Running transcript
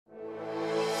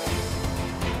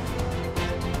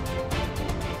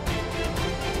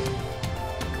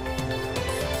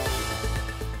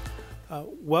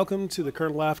Welcome to the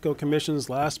Kern LAFCo Commission's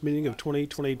last meeting of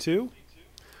 2022.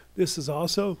 This is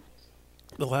also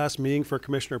the last meeting for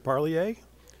Commissioner Parlier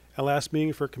and last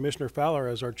meeting for Commissioner Fowler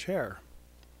as our chair.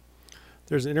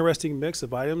 There's an interesting mix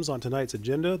of items on tonight's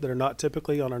agenda that are not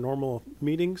typically on our normal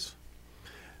meetings.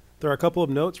 There are a couple of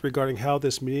notes regarding how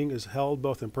this meeting is held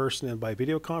both in person and by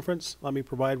video conference. Let me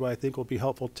provide what I think will be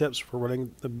helpful tips for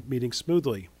running the meeting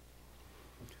smoothly.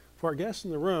 For our guests in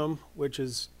the room, which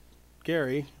is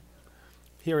Gary,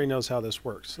 he already knows how this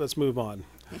works. Let's move on.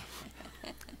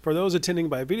 For those attending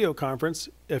by video conference,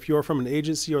 if you're from an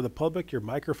agency or the public, your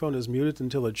microphone is muted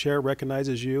until the chair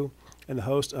recognizes you and the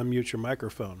host unmutes your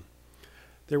microphone.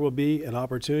 There will be an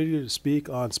opportunity to speak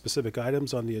on specific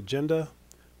items on the agenda.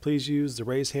 Please use the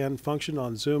raise hand function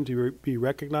on Zoom to be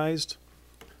recognized.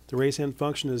 The raise hand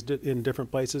function is in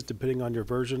different places depending on your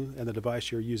version and the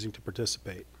device you're using to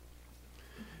participate.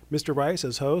 Mr. Rice,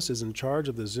 as host, is in charge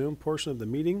of the Zoom portion of the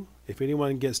meeting. If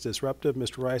anyone gets disruptive,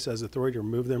 Mr. Rice has authority to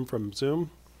remove them from Zoom.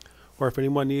 Or if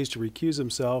anyone needs to recuse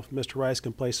himself, Mr. Rice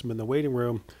can place them in the waiting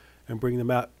room and bring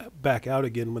them back out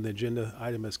again when the agenda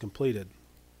item is completed.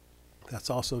 That's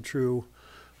also true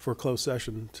for closed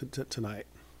session tonight.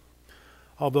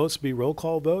 All votes will be roll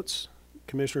call votes.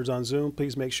 Commissioners on Zoom,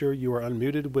 please make sure you are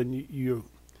unmuted when you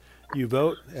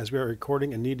vote, as we are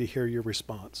recording and need to hear your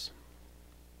response.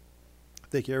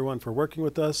 Thank you, everyone, for working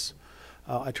with us.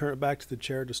 I turn it back to the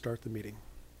chair to start the meeting.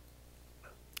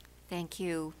 Thank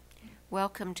you.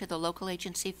 Welcome to the Local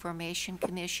Agency Formation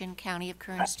Commission, County of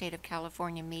Kern, State of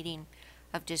California meeting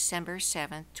of December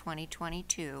 7th,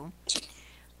 2022.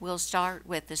 We'll start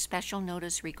with the special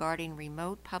notice regarding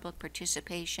remote public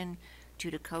participation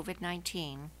due to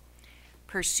COVID-19.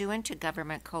 Pursuant to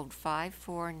Government Code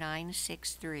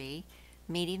 54963,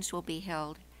 meetings will be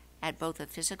held at both a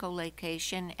physical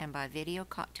location and by video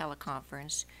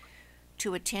teleconference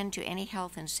to attend to any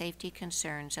health and safety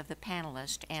concerns of the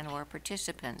panelists and/or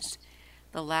participants.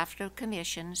 The LAFCo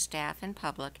Commission, staff, and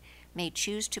public may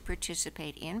choose to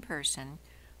participate in person,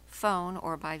 phone,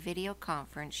 or by video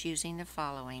conference using the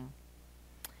following.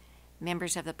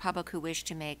 Members of the public who wish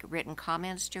to make written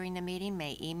comments during the meeting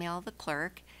may email the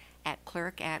clerk at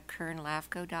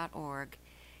clerk@kernlafco.org.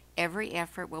 Every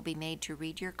effort will be made to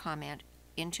read your comment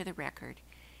into the record.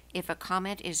 If a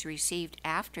comment is received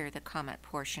after the comment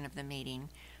portion of the meeting,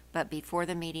 but before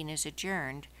the meeting is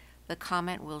adjourned, the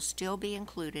comment will still be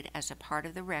included as a part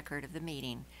of the record of the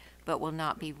meeting, but will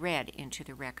not be read into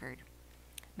the record.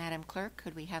 Madam Clerk,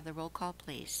 could we have the roll call,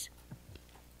 please?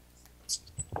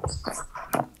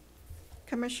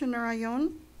 Commissioner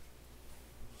Ayon?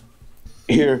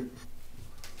 Here.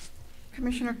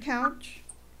 Commissioner Couch?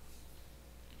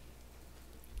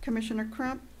 Commissioner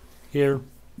Crump? Here.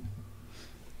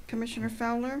 Commissioner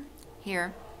Fowler?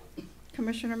 Here.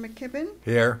 Commissioner McKibben?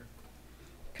 Here.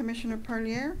 Commissioner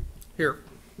Parlier? Here.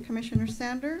 Commissioner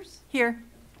Sanders? Here.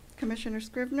 Commissioner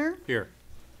Scrivener? Here.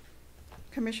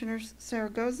 Commissioner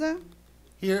Zaragoza?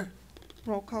 Here.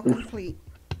 Roll call complete.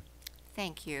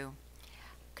 Thank you.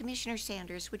 Commissioner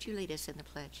Sanders, would you lead us in the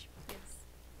pledge? Yes.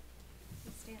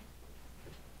 Let's stand.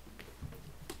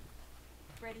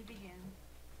 Ready, begin.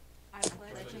 I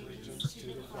pledge allegiance to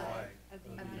the flag of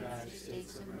the United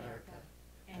States of America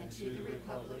and to the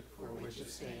republic for which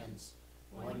it stands,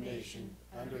 one nation,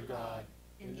 under God,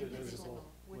 indivisible,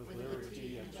 with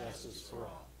liberty and justice for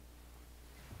all.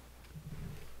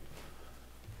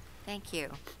 Thank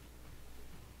you.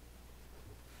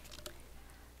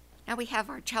 Now we have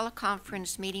our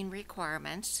teleconference meeting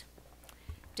requirements,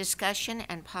 discussion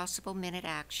and possible minute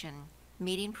action,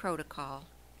 meeting protocol,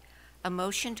 a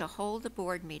motion to hold the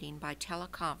board meeting by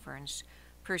teleconference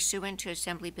pursuant to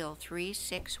Assembly Bill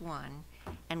 361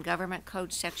 and Government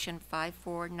Code Section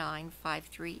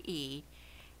 54953E,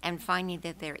 and finding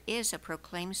that there is a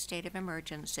proclaimed state of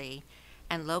emergency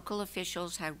and local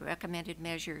officials have recommended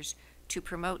measures to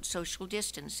promote social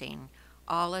distancing,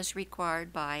 all as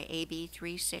required by AB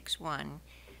 361,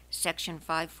 Section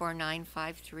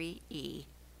 54953E.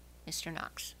 Mr.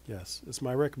 Knox. Yes, it's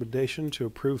my recommendation to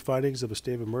approve findings of a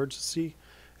state of emergency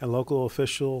and local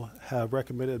official have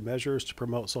recommended measures to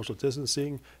promote social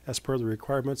distancing as per the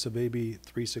requirements of AB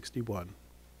 361.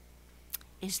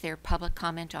 Is there public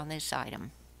comment on this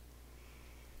item?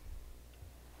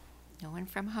 No one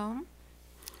from home?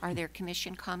 Are there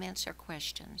commission comments or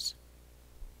questions?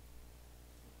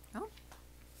 No?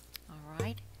 All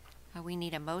right. We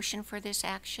need a motion for this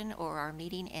action or our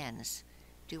meeting ends.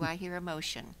 Do I hear a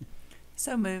motion?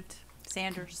 So moved.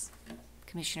 Sanders.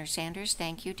 Commissioner Sanders,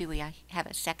 thank you. Do we have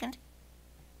a second?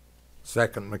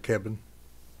 Second, McKibben.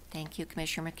 Thank you,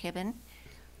 Commissioner McKibben.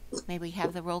 May we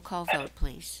have the roll call vote,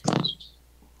 please?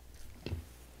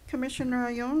 Commissioner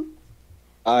Ayon?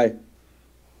 Aye.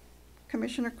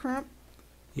 Commissioner Crump,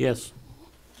 Yes.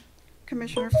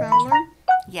 Commissioner Fowler,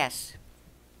 Yes.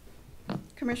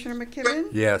 Commissioner McKibben,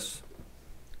 Yes.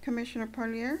 Commissioner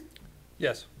Parlier,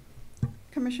 Yes.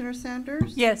 Commissioner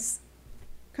Sanders, Yes.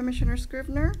 Commissioner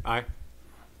Scrivener, Aye.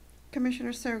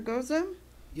 Commissioner Zaragoza.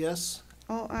 Yes.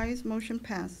 All ayes, motion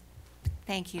passed.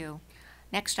 Thank you.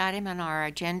 Next item on our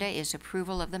agenda is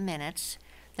approval of the minutes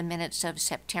of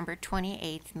September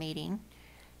 28th meeting.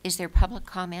 Is there public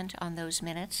comment on those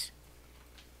minutes?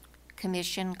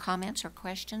 Commission comments or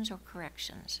questions or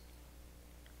corrections?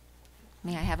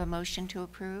 May I have a motion to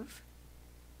approve?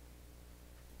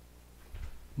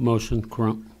 Motion,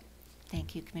 Crump.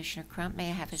 Thank you, Commissioner Crump. May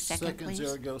I have a second, please?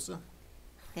 Zaragoza.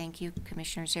 Thank you,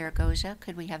 Commissioner Zaragoza.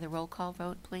 Could we have the roll call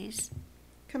vote, please?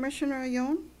 Commissioner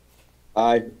Ayon,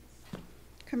 Aye.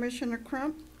 Commissioner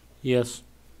Crump, Yes.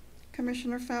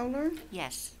 Commissioner Fowler,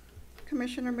 Yes.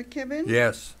 Commissioner McKibben,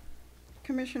 Yes.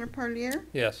 Commissioner Parlier,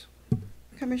 Yes.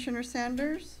 Commissioner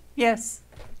Sanders, Yes.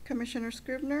 Commissioner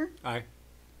Scrivener, Aye.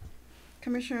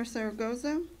 Commissioner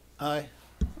Zaragoza. Aye.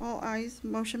 All ayes,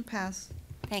 motion passed.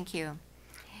 Thank you.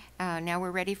 Now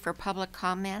we're ready for public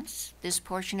comments. This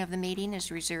portion of the meeting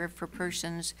is reserved for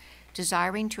persons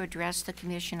desiring to address the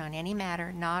commission on any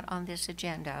matter not on this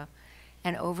agenda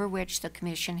and over which the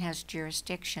commission has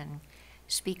jurisdiction.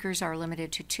 Speakers are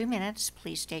limited to 2 minutes.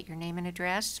 Please state your name and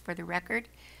address for the record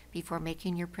before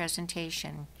making your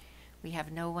presentation. We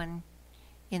have no one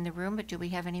in the room, but do we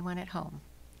have anyone at home?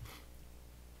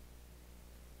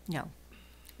 No.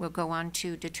 We'll go on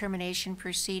to determination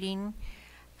proceeding.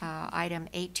 Item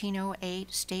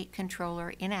 1808, State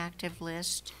Controller Inactive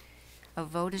List. A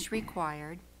vote is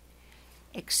required.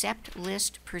 Accept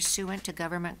list pursuant to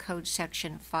Government Code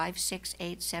Section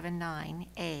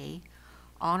 56879A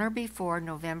on or before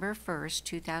November 1st,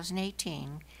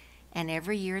 2018, and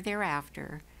every year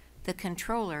thereafter, the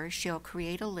Controller shall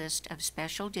create a list of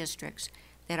special districts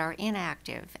that are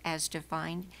inactive as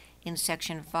defined in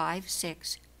Section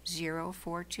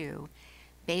 56042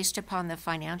 based upon the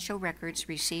financial records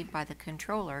received by the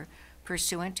Controller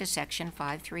pursuant to Section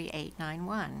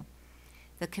 53891.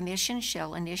 The Commission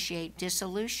shall initiate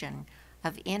dissolution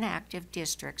of inactive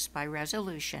districts by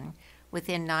resolution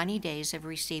within 90 days of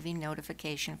receiving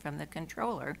notification from the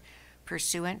Controller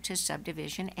pursuant to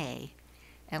Subdivision A,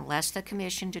 unless the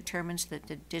Commission determines that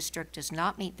the district does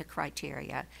not meet the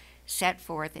criteria set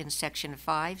forth in Section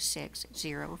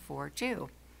 56042.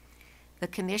 The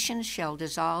Commission shall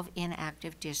dissolve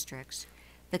inactive districts.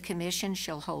 The Commission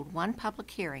shall hold one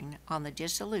public hearing on the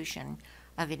dissolution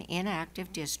of an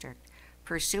inactive district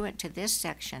pursuant to this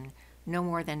section no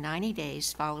more than 90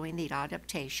 days following the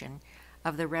adoption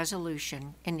of the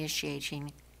resolution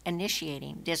initiating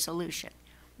dissolution.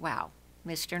 Wow,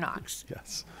 Mr. Knox,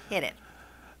 Yes. hit it.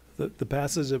 The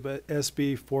passage of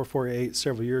SB 448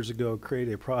 several years ago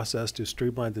created a process to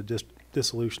streamline the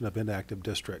dissolution of inactive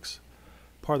districts.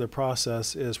 Part of the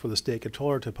process is for the state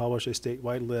controller to publish a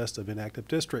statewide list of inactive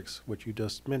districts, which you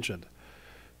just mentioned.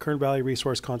 Kern Valley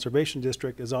Resource Conservation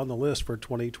District is on the list for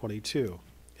 2022.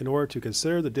 In order to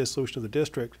consider the dissolution of the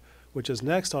district, which is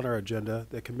next on our agenda,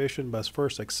 the Commission must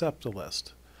first accept the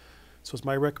list. So it's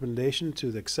my recommendation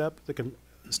to accept the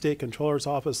State Controller's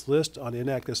Office list on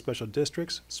inactive special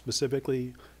districts,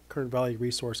 specifically Kern Valley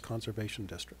Resource Conservation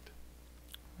District.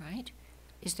 Right.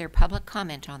 Is there public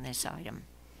comment on this item?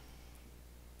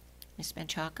 Ms.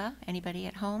 Menchaca, anybody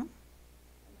at home?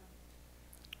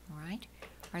 All right.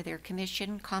 Are there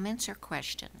commission comments or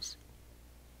questions?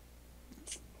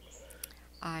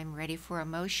 I'm ready for a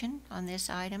motion on this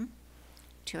item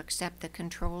to accept the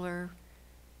controller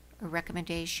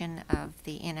recommendation of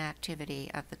the inactivity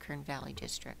of the Kern Valley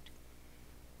District.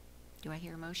 Do I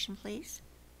hear a motion, please?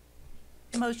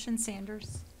 Motion,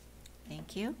 Sanders.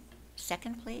 Thank you.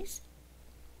 Second, please.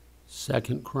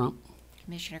 Second, Crump.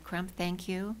 Commissioner Crump, thank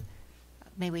you.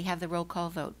 May we have the roll call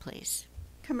vote, please?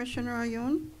 Commissioner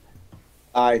Ayon,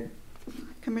 Aye.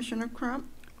 Commissioner Crump,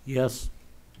 Yes.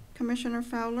 Commissioner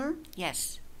Fowler,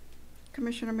 Yes.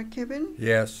 Commissioner McKibben,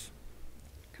 Yes.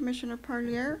 Commissioner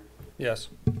Parlier, Yes.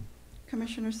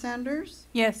 Commissioner Sanders,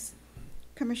 Yes.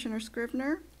 Commissioner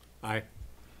Scrivener, Aye.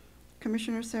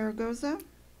 Commissioner Zaragoza.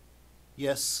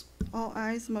 Yes. All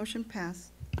ayes, motion passed.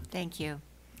 Thank you.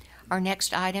 Our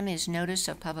next item is notice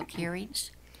of public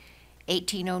hearings.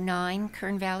 1809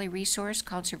 Kern Valley Resource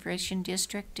Conservation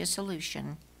District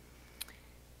dissolution.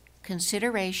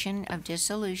 Consideration of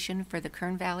dissolution for the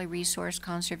Kern Valley Resource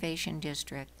Conservation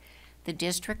District. The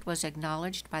district was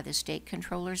acknowledged by the State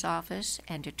Controller's Office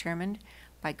and determined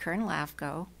by Kern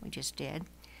LAFCo, we just did,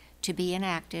 to be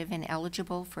inactive and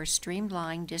eligible for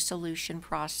streamlined dissolution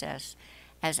process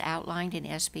as outlined in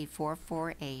SB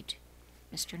 448.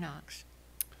 Mr. Knox.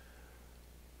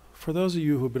 For those of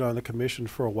you who've been on the commission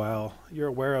for a while, you're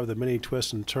aware of the many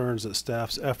twists and turns that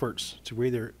staff's efforts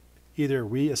to either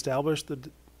reestablish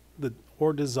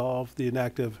or dissolve the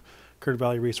inactive Kern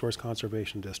Valley Resource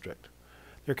Conservation District.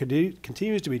 There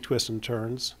continues to be twists and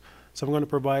turns, so I'm going to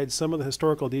provide some of the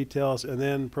historical details and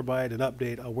then provide an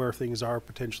update on where things are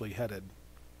potentially headed.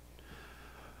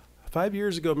 5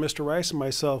 years ago, Mr. Rice and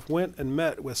myself went and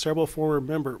met with several former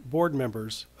board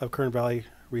members of Kern Valley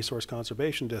Resource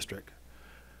Conservation District.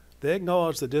 They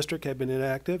acknowledged the district had been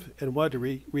inactive and wanted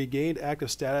to regain active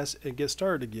status and get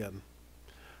started again.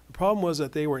 The problem was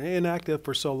that they were inactive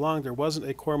for so long there wasn't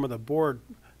a quorum of the board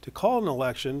to call an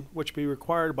election, which would be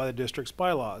required by the district's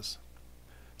bylaws.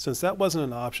 Since that wasn't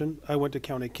an option, I went to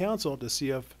county council to see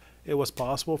if it was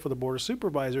possible for the board of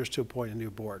supervisors to appoint a new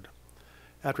board.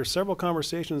 After several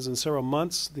conversations and several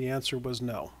months, the answer was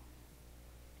no.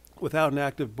 Without an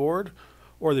active board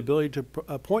or the ability to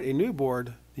appoint a new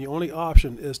board, the only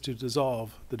option is to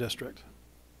dissolve the district.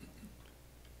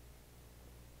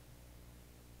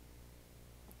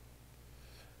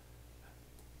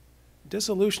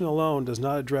 Dissolution alone does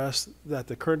not address that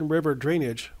the Kern River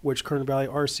drainage, which Kern Valley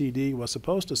RCD was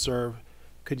supposed to serve,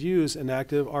 could use an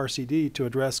active RCD to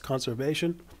address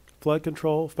conservation, flood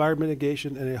control, fire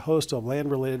mitigation, and a host of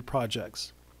land-related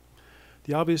projects.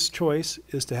 The obvious choice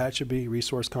is Tehachapi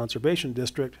Resource Conservation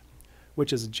District,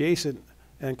 which is adjacent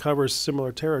and covers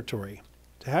similar territory.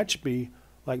 Tehachapi,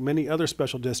 like many other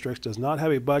special districts, does not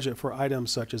have a budget for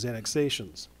items such as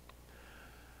annexations.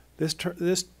 This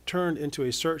turned into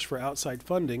a search for outside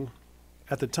funding.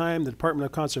 At the time, the Department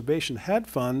of Conservation had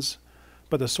funds,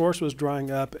 but the source was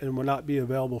drying up and would not be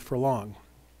available for long.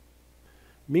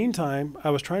 Meantime,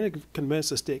 I was trying to convince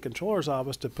the State Controller's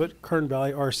Office to put Kern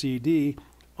Valley RCD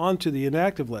onto the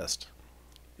inactive list.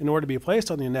 In order to be placed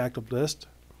on the inactive list,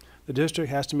 the district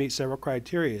has to meet several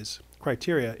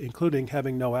criteria, including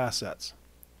having no assets.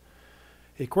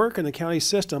 A quirk in the county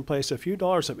system placed a few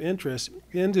dollars of interest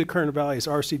into Kern Valley's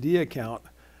RCD account,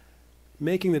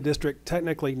 making the district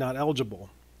technically not eligible.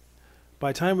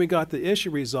 By the time we got the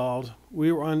issue resolved,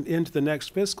 we were into the next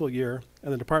fiscal year,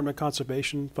 and the Department of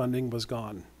Conservation funding was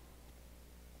gone.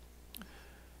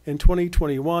 In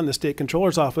 2021, the State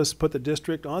Controller's Office put the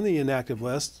district on the inactive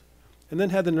list and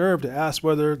then had the nerve to ask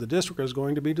whether the district was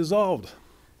going to be dissolved.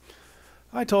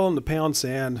 I told them to pound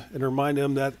sand and remind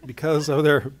them that because of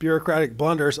their bureaucratic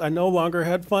blunders, I no longer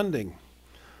had funding.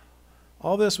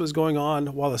 All this was going on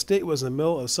while the state was in the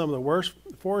middle of some of the worst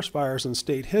forest fires in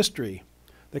state history,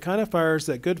 the kind of fires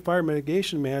that good fire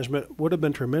mitigation management would have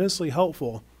been tremendously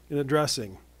helpful in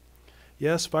addressing.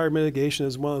 Yes, fire mitigation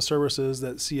is one of the services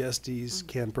that CSDs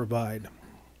can provide.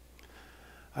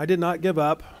 I did not give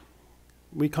up.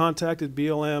 We contacted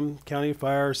BLM, County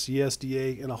Fire,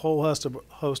 CSDA, and a whole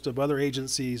host of other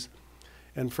agencies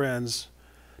and friends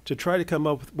to try to come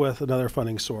up with another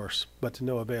funding source, but to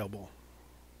no avail.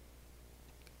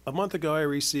 A month ago, I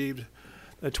received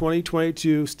a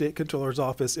 2022 State Controller's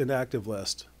Office inactive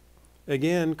list.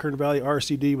 Again, Kern Valley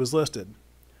RCD was listed.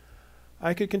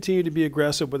 I could continue to be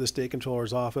aggressive with the State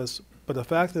Controller's Office, but the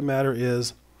fact of the matter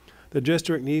is the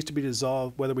district needs to be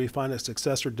dissolved whether we find a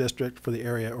successor district for the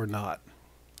area or not.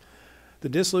 The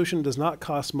dissolution does not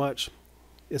cost much.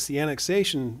 It's the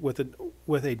annexation with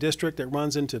a district that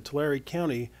runs into Tulare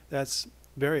County that's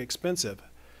very expensive.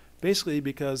 Basically,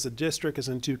 because the district is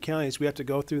in two counties, we have to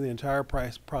go through the entire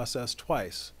process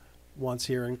twice, once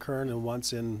here in Kern and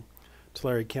once in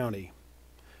Tulare County.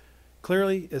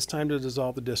 Clearly, it's time to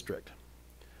dissolve the district.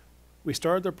 We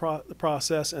started the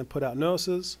process and put out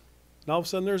notices, and all of a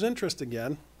sudden there's interest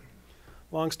again.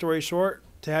 Long story short,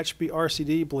 Tehachapi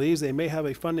RCD believes they may have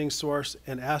a funding source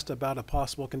and asked about a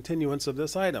possible continuance of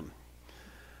this item.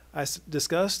 I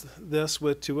discussed this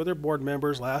with two other board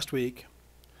members last week,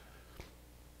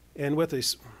 and with a,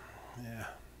 I've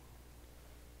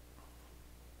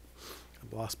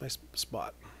lost my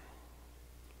spot.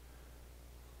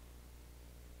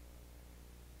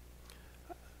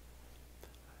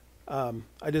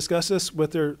 I discussed this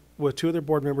with two other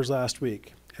board members last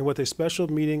week, and with a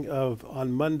special meeting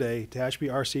on Monday,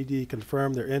 Tehachapi RCD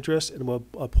confirmed their interest and will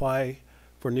apply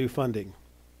for new funding.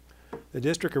 The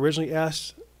district originally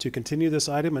asked to continue this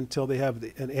item until they have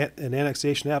an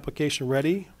annexation application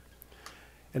ready.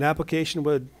 An application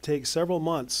would take several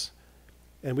months,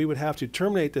 and we would have to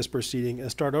terminate this proceeding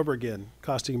and start over again,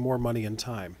 costing more money and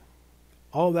time.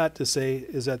 All that to say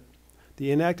is that the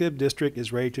inactive district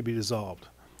is ready to be dissolved.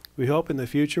 We hope in the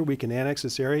future we can annex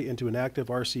this area into an active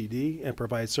RCD and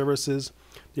provide services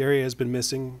the area has been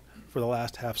missing for the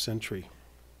last half century.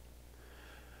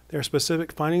 There are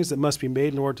specific findings that must be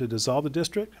made in order to dissolve the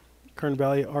district. Kern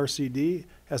Valley RCD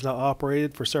has now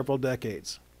operated for several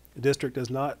decades. The district does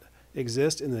not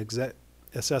exist in the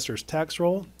assessor's tax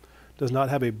roll, does not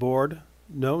have a board,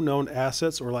 no known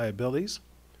assets or liabilities,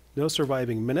 no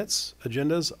surviving minutes,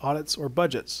 agendas, audits, or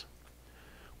budgets.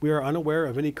 We are unaware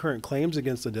of any current claims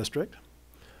against the district.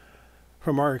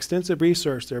 From our extensive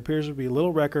research, there appears to be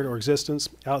little record or existence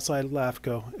outside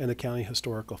LAFCo and the county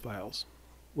historical files.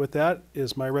 With that, it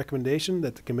is my recommendation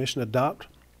that the commission adopt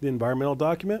the environmental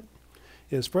document.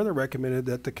 It is further recommended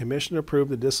that the commission approve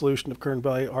the dissolution of Kern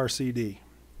Valley RCD.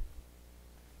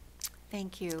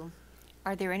 Thank you.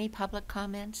 Are there any public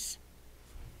comments?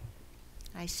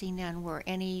 I see none. Were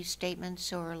any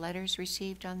statements or letters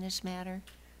received on this matter?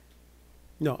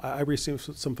 No, I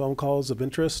received some phone calls of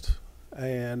interest,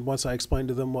 and once I explained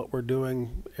to them what we're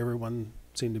doing, everyone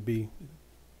seemed to be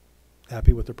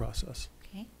happy with the process.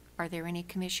 Okay. Are there any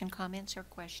commission comments or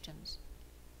questions?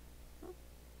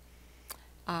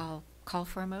 I'll call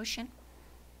for a motion.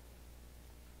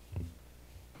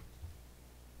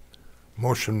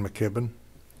 Motion McKibben.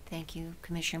 Thank you,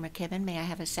 Commissioner McKibben. May I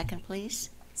have a second,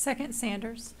 please? Second,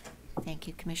 Sanders. Thank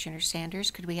you, Commissioner Sanders.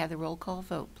 Could we have the roll call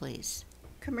vote, please?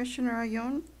 Commissioner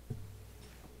Ione,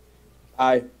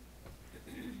 Aye.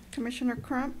 Commissioner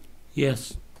Crump,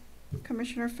 Yes.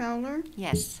 Commissioner Fowler,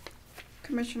 Yes.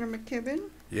 Commissioner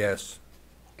McKibben, Yes.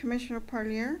 Commissioner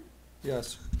Parlier,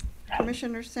 Yes.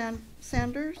 Commissioner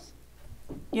Sanders,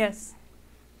 Yes.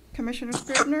 Commissioner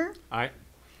Scribner, Aye.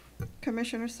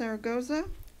 Commissioner Zaragoza.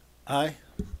 Aye.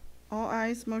 All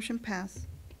ayes, motion pass.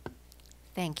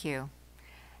 Thank you.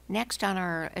 Next on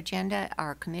our agenda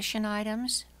are commission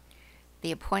items.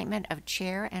 The appointment of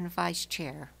chair and vice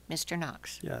chair. Mr.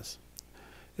 Knox. Yes.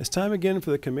 It's time again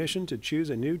for the commission to choose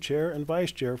a new chair and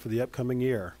vice chair for the upcoming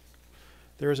year.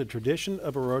 There is a tradition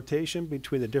of a rotation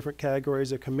between the different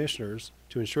categories of commissioners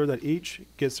to ensure that each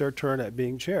gets their turn at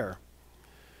being chair.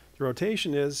 The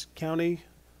rotation is county,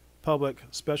 public,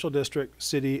 special district,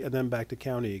 city, and then back to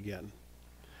county again.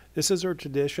 This is a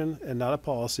tradition and not a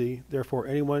policy, therefore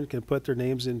anyone can put their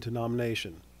names into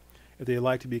nomination if they would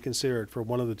like to be considered for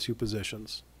one of the two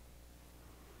positions.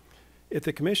 If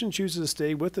the commission chooses to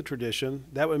stay with the tradition,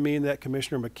 that would mean that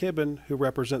Commissioner McKibben, who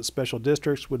represents special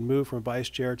districts, would move from vice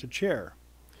chair to chair.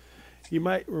 You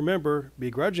might remember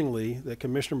begrudgingly that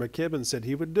Commissioner McKibben said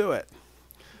he would do it,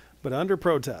 but under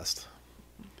protest.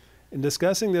 In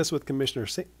discussing this with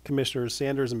Commissioners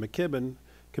Sanders and McKibben,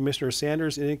 Commissioner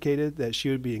Sanders indicated that she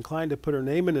would be inclined to put her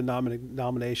name in the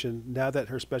nomination now that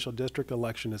her special district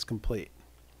election is complete.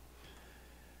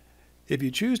 If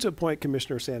you choose to appoint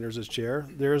Commissioner Sanders as chair,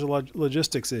 there is a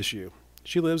logistics issue.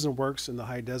 She lives and works in the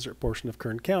high desert portion of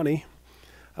Kern County.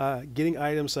 Getting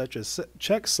items such as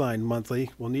checks signed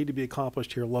monthly will need to be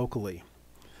accomplished here locally.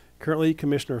 Currently,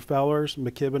 Commissioner Fowlers,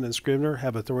 McKibben, and Scribner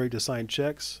have authority to sign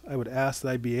checks. I would ask that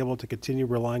I be able to continue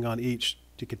relying on each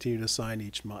to continue to sign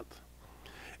each month.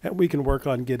 And we can work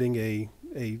on getting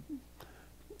a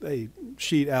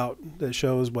sheet out that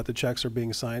shows what the checks are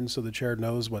being signed so the chair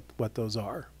knows what those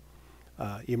are,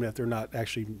 even if they're not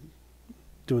actually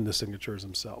doing the signatures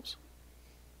themselves.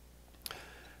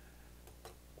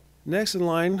 Next in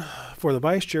line for the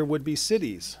vice chair would be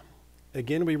cities.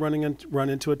 Again, we run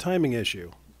into a timing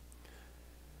issue.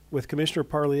 With Commissioner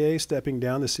Parlier stepping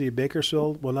down, the city of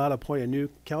Bakersfield will not appoint a new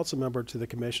council member to the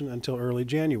commission until early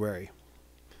January.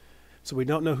 So we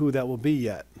don't know who that will be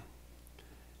yet.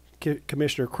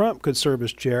 Commissioner Crump could serve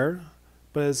as chair,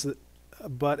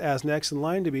 but as next in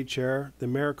line to be chair, the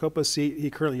Maricopa seat he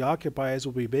currently occupies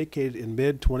will be vacated in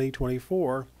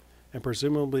mid-2024 and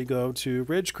presumably go to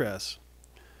Ridgecrest.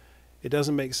 It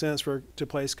doesn't make sense to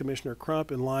place Commissioner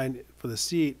Crump in line for the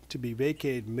seat to be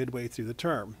vacated midway through the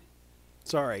term.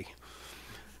 Sorry.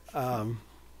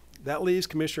 That leaves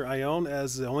Commissioner Ione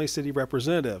as the only city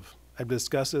representative. I've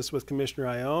discussed this with Commissioner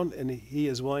Ione, and he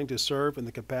is willing to serve in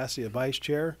the capacity of vice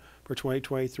chair for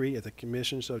 2023 if the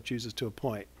commission so chooses to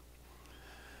appoint.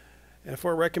 And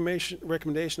for a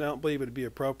recommendation, I don't believe it would be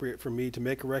appropriate for me to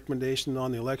make a recommendation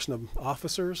on the election of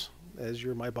officers, as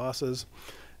you're my bosses.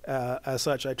 As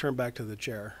such, I turn back to the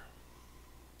chair.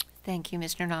 Thank you,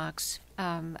 Mr. Knox.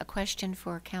 A question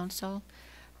for council.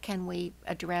 Can we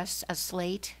address a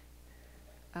slate?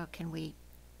 Can we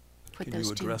put Can those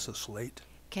you two? address a slate?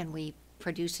 Can we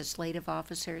produce a slate of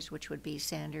officers, which would be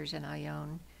Sanders and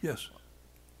Ione? Yes.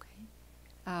 Okay.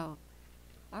 Oh,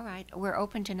 all right. We're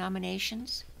open to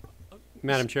nominations.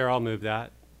 Madam Chair, I'll move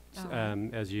that. All right.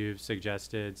 As you've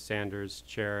suggested, Sanders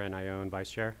chair and Ione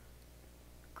vice chair.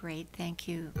 Great, thank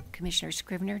you. Commissioner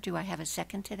Scribner, do I have a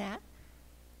second to that?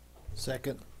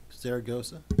 Second,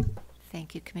 Zaragoza.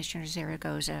 Thank you, Commissioner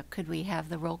Zaragoza. Could we have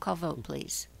the roll call vote,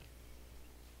 please?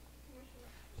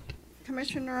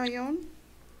 Commissioner Ione,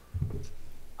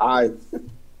 Aye.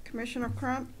 Commissioner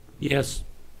Crump, Yes.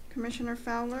 Commissioner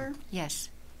Fowler, Yes.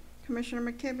 Commissioner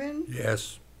McKibben,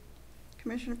 Yes.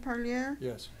 Commissioner Parlier,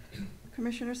 Yes.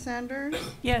 Commissioner Sanders,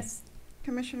 Yes.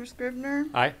 Commissioner Scrivener,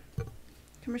 Aye.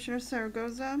 Commissioner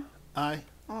Zaragoza. Aye.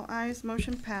 All ayes,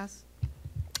 motion passed.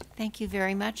 Thank you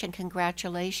very much, and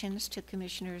congratulations to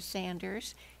Commissioner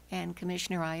Sanders and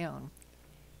Commissioner Ione.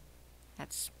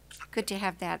 That's good to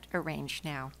have that arranged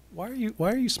now. Why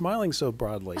are you smiling so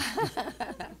broadly?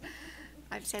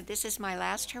 I've said this is my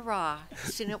last hurrah.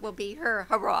 Soon it will be her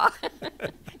hurrah.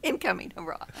 Incoming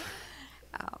hurrah.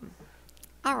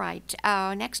 All right.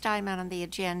 Next item on the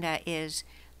agenda is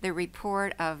the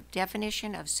report of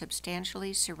definition of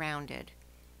substantially surrounded.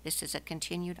 This is a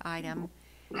continued item.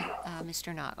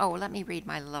 Mr. Knox. Oh, let me read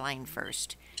my line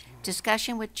first.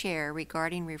 Discussion with chair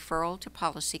regarding referral to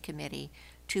policy committee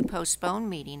to postpone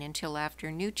meeting until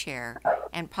after new chair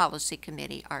and policy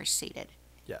committee are seated.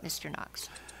 Yes. Mr. Knox.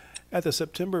 At the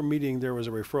September meeting, there was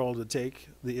a referral to take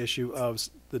the issue of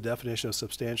the definition of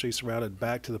substantially surrounded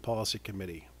back to the policy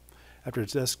committee. After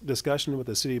discussion with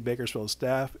the City of Bakersfield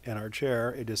staff and our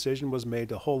chair, a decision was made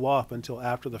to hold off until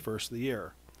after the first of the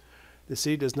year. The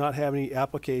city does not have any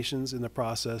applications in the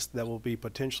process that will be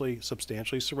potentially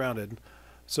substantially surrounded,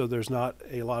 so there's not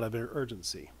a lot of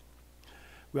urgency.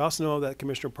 We also know that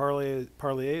Commissioner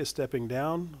Parlier is stepping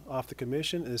down off the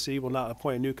commission, and the city will not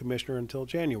appoint a new commissioner until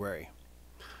January.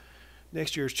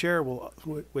 Next year's chair,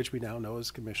 which we now know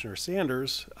as Commissioner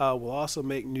Sanders, will also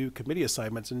make new committee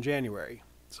assignments in January,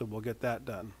 so we'll get that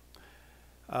done.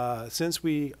 Since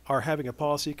we are having a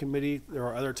policy committee, there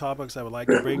are other topics I would like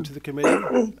to bring to the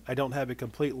committee. I don't have a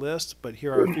complete list, but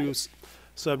here are a few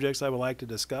subjects I would like to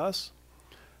discuss.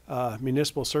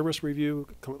 Municipal service review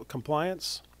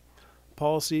compliance,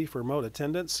 policy for remote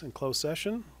attendance and closed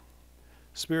session,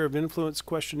 sphere of influence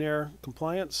questionnaire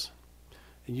compliance,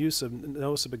 and use of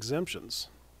notice of exemptions,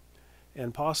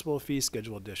 and possible fee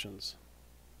schedule additions.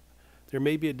 There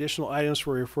may be additional items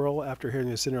for referral after hearing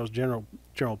the City's general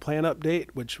plan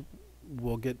update, which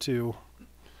we'll get to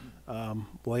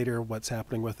later, what's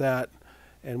happening with that.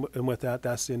 And with that,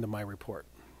 that's the end of my report.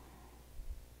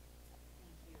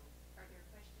 Thank you. Are there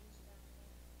questions about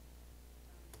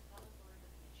the public or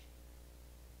the commission?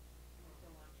 We'll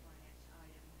go on to our next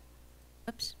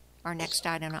item. Oops. Our next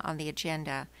item on the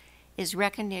agenda is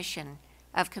recognition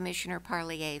of Commissioner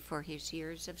Parlier for his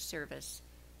years of service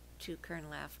to Kern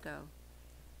LAFCo.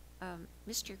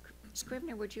 Mr.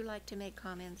 Scrivener, would you like to make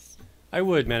comments? I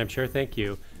would, Madam Chair. Thank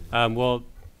you. Well,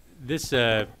 this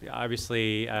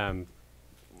obviously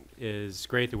is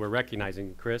great that we're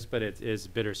recognizing Chris, but it is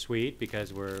bittersweet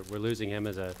because we're losing him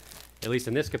as at least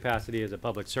in this capacity, as a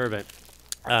public servant.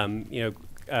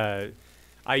 I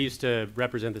used to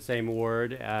represent the same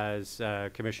ward as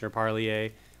Commissioner Parlier,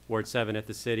 Ward 7 at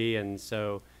the city, and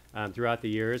so throughout the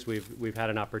years we've had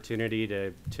an opportunity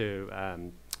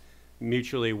to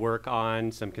mutually work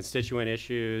on some constituent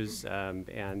issues,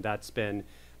 and that's been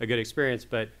a good experience.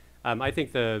 But I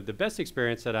think the best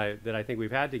experience that I think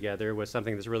we've had together was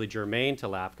something that's really germane to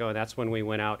LAFCo, and that's when we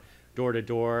went out door to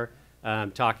door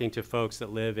talking to folks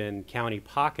that live in county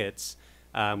pockets.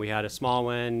 We had a small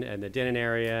one in the Denon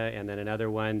area, and then another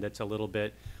one that's a little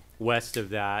bit west of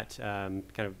that. Kind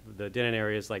of the Denon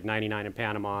area is like 99 in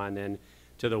Panama, and then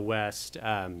to the west.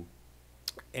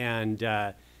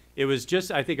 It was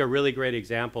just, I think, a really great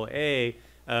example,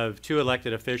 of two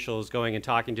elected officials going and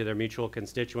talking to their mutual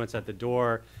constituents at the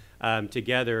door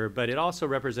together, but it also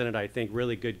represented, I think,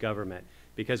 really good government,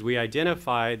 because we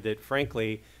identified that,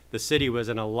 frankly, the city was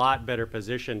in a lot better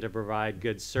position to provide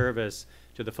good service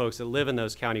to the folks that live in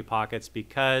those county pockets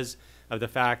because of the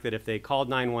fact that if they called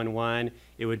 911,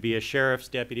 it would be a sheriff's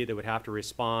deputy that would have to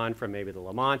respond from maybe the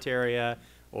Lamont area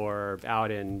or out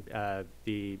in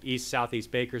the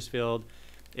southeast Bakersfield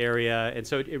area, and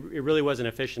so it really wasn't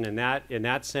efficient in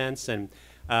that sense. And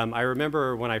I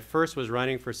remember when I first was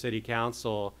running for city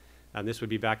council, this would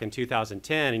be back in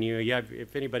 2010, and you have,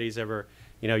 if anybody's ever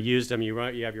used them, you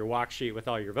have your walk sheet with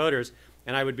all your voters,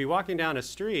 and I would be walking down a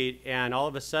street, and all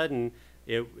of a sudden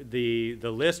the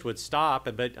list would stop,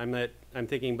 but I'm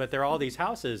thinking, but there are all these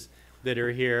houses that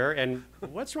are here, and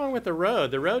what's wrong with the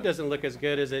road? The road doesn't look as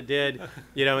good as it did,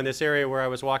 in this area where I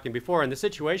was walking before. And the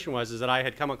situation was that I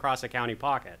had come across a county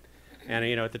pocket, and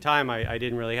at the time I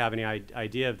didn't really have any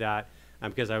idea of that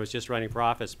because I was just running for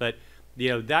office. But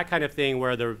that kind of thing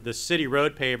where the city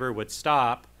road paver would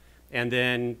stop and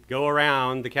then go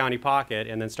around the county pocket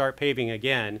and then start paving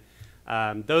again.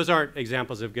 Those aren't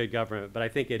examples of good government, but I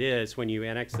think it is when you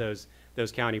annex those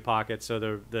county pockets. So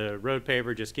the road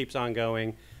paver just keeps on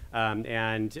going.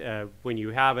 When you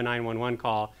have a 911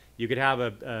 call, you could have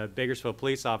a Bakersfield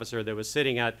police officer that was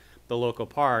sitting at the local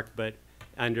park, but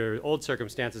under old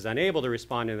circumstances unable to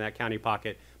respond in that county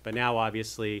pocket, but now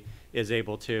obviously is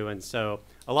able to. And so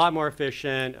a lot more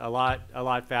efficient, a lot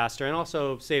faster, and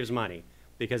also saves money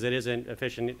because it isn't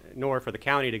efficient nor for the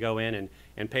county to go in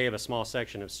and pave a small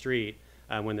section of street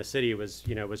when the city was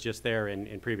just there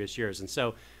in previous years. And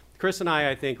so Chris and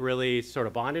I think, really sort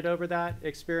of bonded over that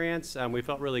experience. We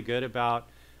felt really good about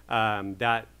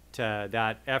that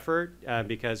effort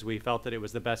because we felt that it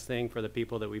was the best thing for the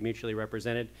people that we mutually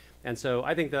represented. And so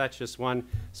I think that's just one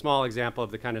small example of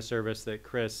the kind of service that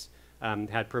Chris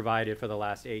had provided for the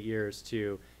last 8 years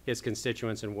to his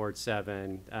constituents in Ward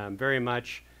 7. Very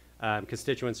much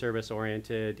constituent service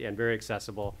oriented and very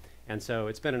accessible. And so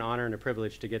it's been an honor and a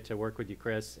privilege to get to work with you,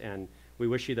 Chris, and we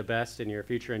wish you the best in your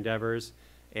future endeavors.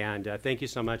 And thank you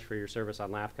so much for your service on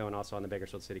LAFCo and also on the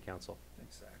Bakersfield City Council.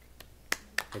 Thanks, Zach.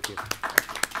 Thank you.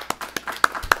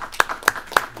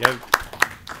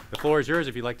 The floor is yours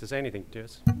if you'd like to say anything to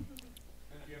us. Do you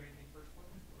have anything first?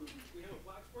 We have a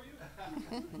plaque for you.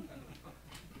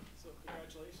 So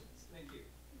congratulations. Thank you.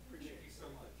 Appreciate you so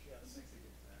much. Yes.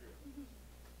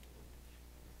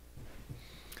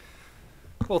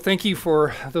 Well, thank you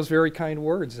for those very kind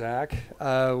words, Zach.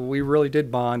 We really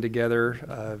did bond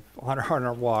together on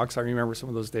our walks. I remember some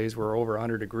of those days were over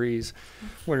 100 degrees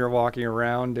when you're walking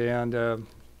around, and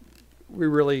we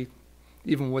really,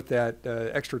 even with that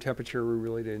extra temperature, we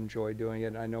really did enjoy doing it.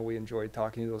 And I know we enjoyed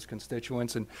talking to those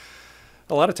constituents. And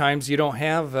a lot of times you don't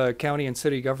have county and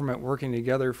city government working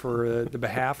together for the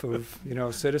behalf of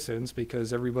citizens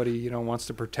because everybody wants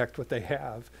to protect what they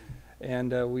have.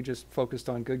 And we just focused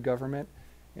on good government.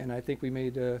 And I think we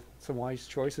made some wise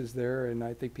choices there, and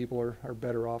I think people are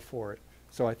better off for it.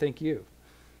 So I thank you.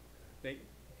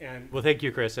 Well, thank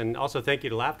you, Chris, and also thank you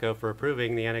to LAFCo for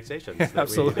approving the annexations.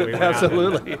 Absolutely,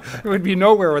 absolutely. It would be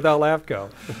nowhere without LAFCo.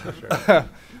 Sure.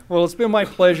 Well, it's been my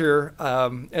pleasure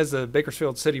as a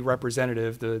Bakersfield City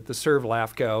representative to serve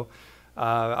LAFCo.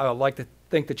 I would like to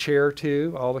thank the chair,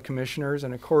 too, all the commissioners,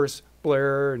 and of course,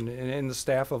 Blair and the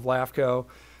staff of LAFCo.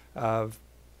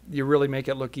 You really make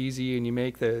it look easy, and you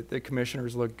make the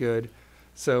commissioners look good.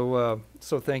 So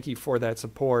thank you for that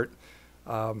support.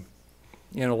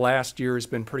 Last year has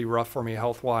been pretty rough for me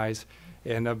health-wise,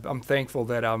 and I'm thankful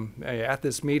that I'm at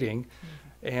this meeting.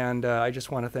 And I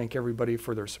just want to thank everybody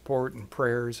for their support and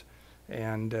prayers.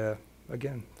 And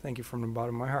again, thank you from the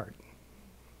bottom of my heart.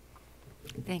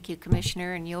 Thank you,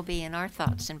 Commissioner, and you'll be in our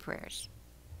thoughts and prayers.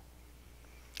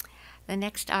 The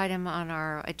next item on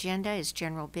our agenda is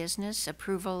general business,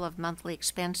 approval of monthly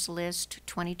expense list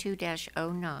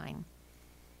 22-09.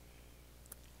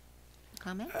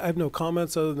 Comment? I have no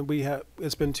comments other than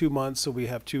it's been 2 months, so we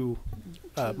have two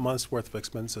months worth of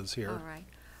expenses here. All right.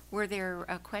 Were there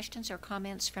questions or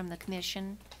comments from the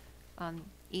commission on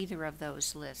either of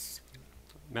those lists?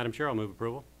 Madam Chair, I'll move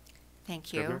approval.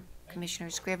 Thank you. Scrivener? Commissioner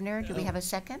Scrivener, do we have a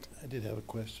second? I did have a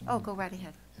question. Oh, go right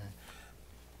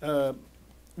ahead.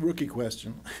 Rookie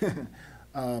question.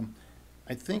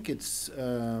 I think it's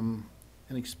an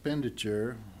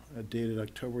expenditure dated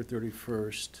October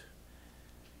 31st,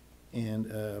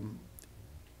 and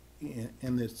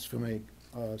it's from a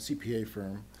CPA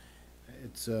firm.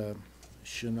 It's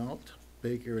Chenault,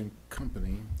 Baker and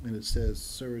Company, and it says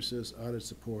services, audit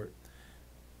support.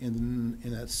 In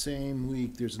that same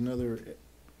week, there's another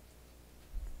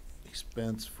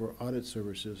expense for audit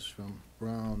services from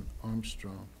Brown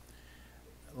Armstrong.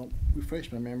 I'll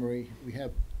refresh my memory. We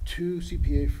have two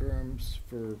CPA firms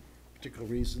for a particular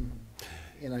reason,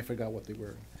 and I forgot what they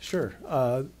were. Sure.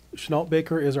 Chenault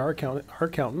Baker is our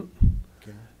accountant,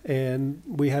 Okay. and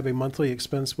we have a monthly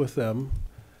expense with them.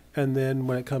 And then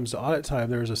when it comes to audit time,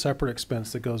 there's a separate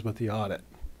expense that goes with the audit,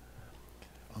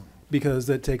 because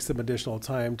that takes them additional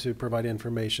time to provide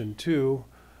information to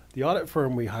the audit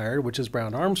firm we hired, which is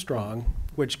Brown Armstrong,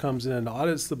 which comes in and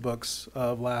audits the books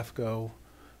of LAFCo,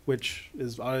 which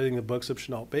is auditing the books of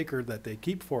Chenault Baker that they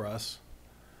keep for us.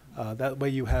 That way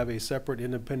you have a separate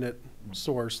independent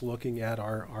source looking at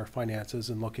our finances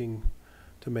and looking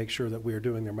to make sure that we are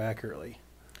doing them accurately.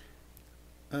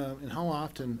 And how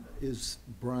often is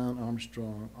Brown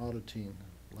Armstrong auditing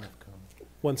LAFCo?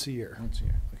 Once a year. Once a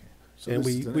year, okay. So And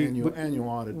this is an annual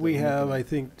audit. We that we're have, looking I at.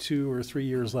 think, 2 or 3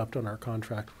 years left on our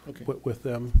contract Okay. with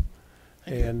them.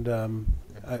 Thank you. And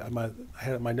I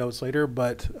had it in my notes later,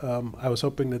 but I was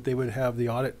hoping that they would have the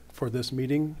audit for this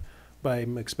meeting, but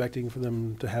I'm expecting for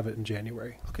them to have it in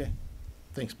January. Okay.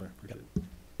 Thanks, Blair. Appreciate it.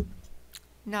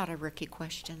 Not a rookie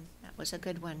question, no. That was a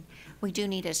good one. We do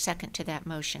need a second to that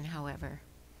motion, however.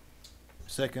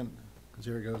 Second,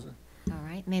 Zaragoza. All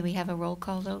right, may we have a roll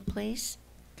call vote, please?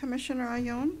 Commissioner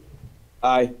Ione,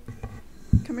 Aye.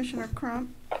 Commissioner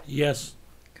Crump, Yes.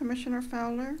 Commissioner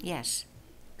Fowler, Yes.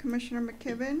 Commissioner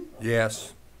McKibben,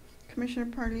 Yes. Commissioner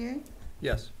Parlier,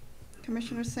 Yes.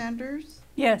 Commissioner Sanders,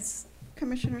 Yes.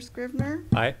 Commissioner Scrivener,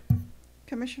 Aye.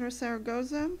 Commissioner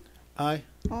Zaragoza. Aye.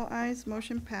 All ayes,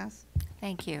 motion passed.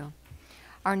 Thank you.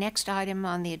 Our next item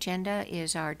on the agenda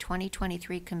is our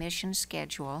 2023 commission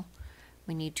schedule.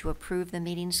 We need to approve the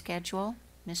meeting schedule.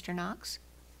 Mr. Knox?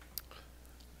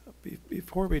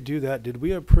 Before we do that, did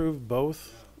we approve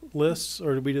both lists,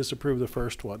 or did we just approve the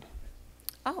first one?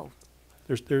 Oh,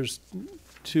 There's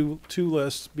two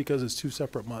lists because it's 2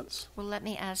 separate months. well, let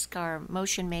me ask our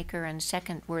motion maker and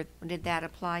second, did that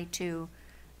apply to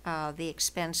the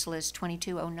expense list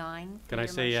 2209? Can I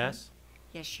say yes?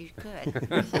 Yes, you could.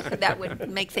 That would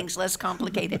make things less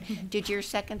complicated. Did your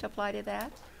second apply to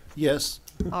that? Yes.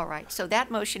 All right, so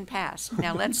that motion passed.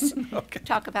 Now let's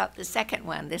talk about the second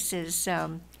one. This is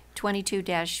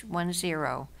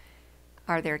 22-10.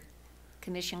 Are there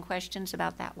commission questions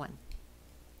about that one?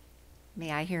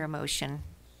 May I hear a motion?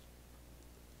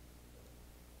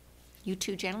 You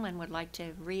two gentlemen would like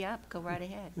to re-up, go right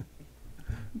ahead.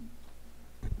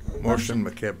 Motion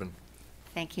McKibben.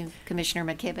 Thank you, Commissioner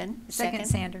McKibben. Second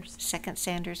Sanders. Second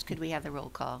Sanders, could we have the roll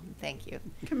call? Thank you.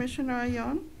 Commissioner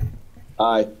Ione,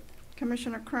 Aye.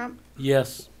 Commissioner Crump,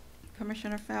 Yes.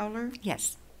 Commissioner Fowler,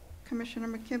 Yes. Commissioner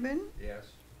McKibben, Yes.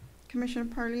 Commissioner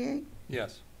Parlier,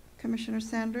 Yes. Commissioner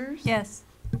Sanders, Yes.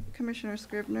 Commissioner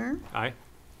Scrivener, Aye.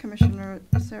 Commissioner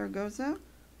Zaragoza.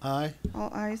 Aye.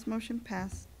 All ayes, motion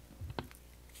passed.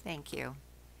 Thank you.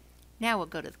 Now we'll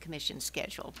go to the commission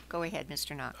schedule. Go ahead,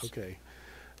 Mr. Knox. Okay.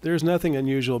 There's nothing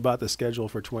unusual about the schedule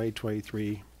for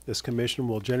 2023. This commission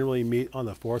will generally meet on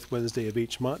the 4th Wednesday of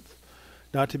each month,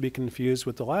 not to be confused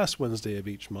with the last Wednesday of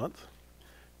each month.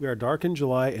 We are dark in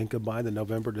July and combine the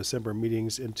November-December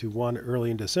meetings into one early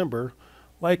in December,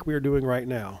 like we are doing right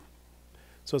now.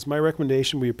 So it's my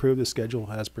recommendation we approve the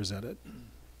schedule as presented.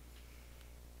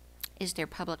 Is there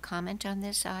public comment on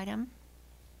this item?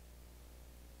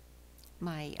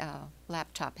 My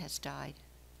laptop has died.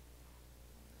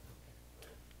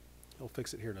 I'll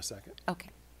fix it here in a second. Okay.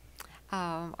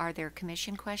 Are there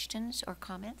commission questions or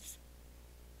comments?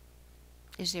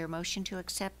 Is there a motion to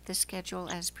accept the schedule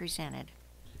as presented?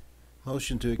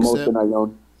 Motion to accept. Motion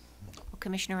Ione.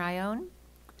 Commissioner Ione,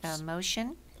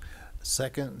 motion.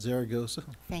 Second, Zaragoza.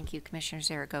 Thank you, Commissioner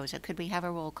Zaragoza. Could we have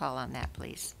a roll call on that,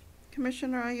 please?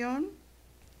 Commissioner Ione,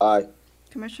 Aye.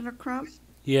 Commissioner Crump,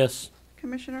 Yes.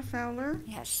 Commissioner Fowler,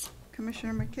 Yes.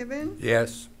 Commissioner McKibben,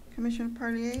 Yes. Commissioner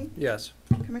Parlier, Yes.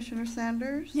 Commissioner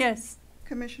Sanders, Yes.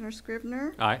 Commissioner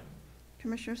Scrivener, Aye.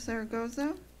 Commissioner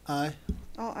Zaragoza. Aye.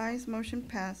 All ayes, motion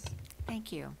passed.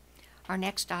 Thank you. Our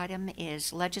next item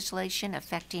is legislation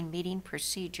affecting meeting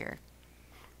procedure.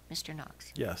 Mr.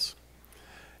 Knox. Yes.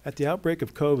 At the outbreak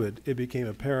of COVID, it became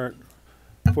apparent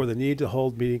for the need to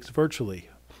hold meetings virtually.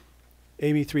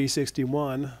 AB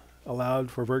 361 allowed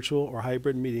for virtual or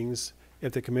hybrid meetings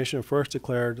if the commission first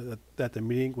declared that the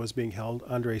meeting was being held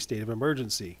under a state of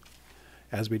emergency,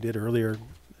 as we did earlier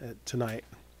tonight.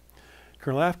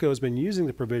 Kern LAFCo has been using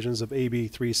the provisions of AB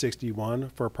 361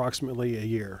 for approximately a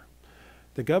year.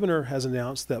 The governor has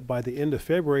announced that by the end of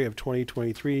February of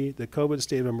 2023, the COVID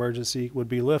state of emergency would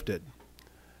be lifted.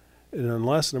 And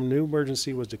unless a new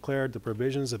emergency was declared, the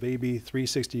provisions of AB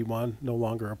 361 no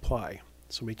longer apply.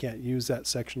 So we can't use that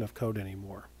section of code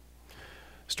anymore.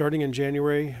 Starting in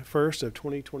January 1st of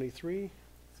 2023,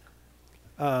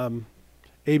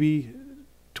 AB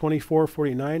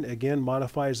 2449 again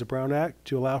modifies the Brown Act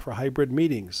to allow for hybrid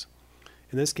meetings.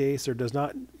 In this case, there does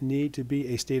not need to be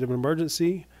a state of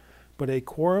emergency, but a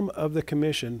quorum of the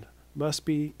commission must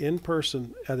be in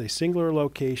person at a singular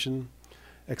location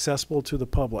accessible to the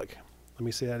public. Let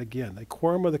me say that again. A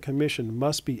quorum of the commission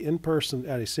must be in person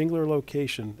at a singular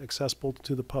location accessible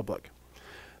to the public.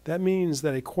 That means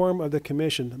that a quorum of the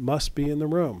commission must be in the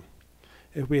room.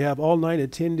 If we have all 9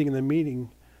 attending the meeting,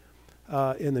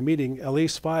 at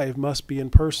least 5 must be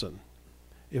in person.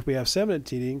 If we have 7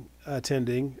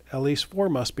 attending, at least 4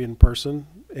 must be in person.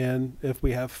 And if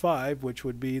we have 5, which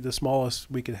would be the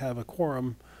smallest we could have a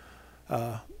quorum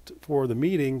for the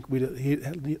meeting, we'd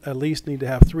at least need to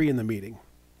have 3 in the meeting.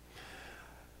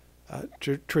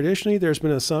 Traditionally, there's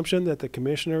been an assumption that the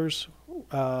commissioners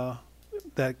were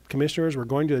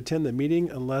going to attend the meeting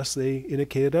unless they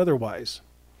indicated otherwise.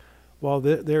 While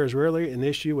there is rarely an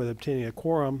issue with obtaining a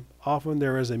quorum, often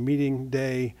there is a meeting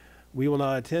day we will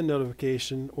not attend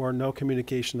notification or no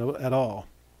communication at all.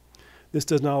 This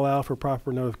does not allow for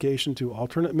proper notification to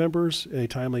alternate members in a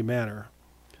timely manner.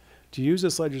 To use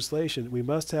this legislation, we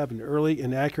must have an early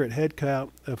and accurate head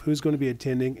count of who's going to be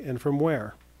attending and from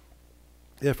where.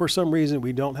 If for some reason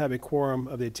we don't have a quorum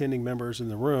of the attending members in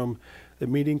the room, the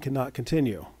meeting cannot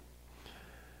continue.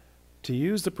 To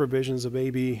use the provisions of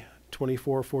AB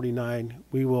 2449,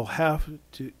 we will have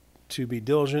to be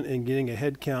diligent in getting a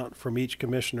head count from each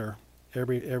commissioner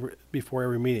before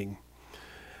every meeting.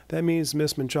 That means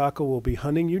Ms. Menchaca will be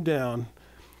hunting you down,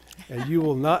 and you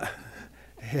will not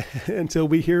until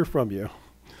we hear from you.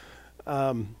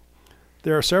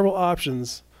 There are several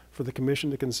options for the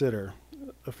commission to consider.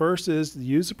 The first is to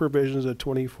use the provisions of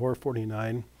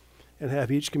 2449 and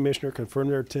have each commissioner confirm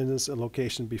their attendance and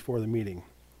location before the meeting.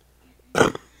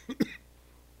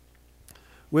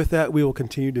 With that, we will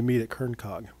continue to meet at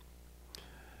Kern.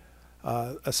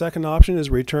 A second option is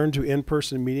return to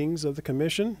in-person meetings of the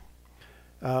commission.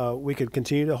 We could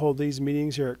continue to hold these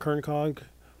meetings here at Kern,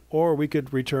 or we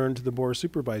could return to the Board of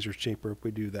Supervisors chamber if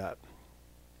we do that.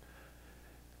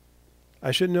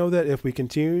 I should know that if we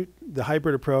continue the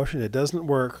hybrid approach and it doesn't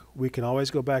work, we can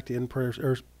always go back to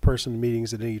in-person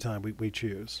meetings at any time we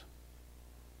choose.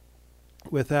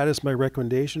 With that as my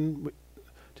recommendation,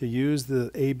 to use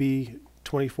the AB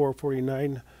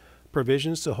 2449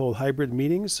 provisions to hold hybrid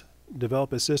meetings,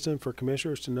 develop a system for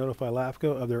commissioners to notify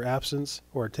LAFCo of their absence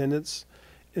or attendance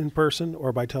in person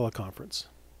or by teleconference.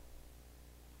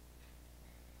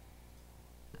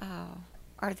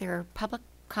 Are there public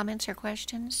comments or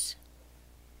questions?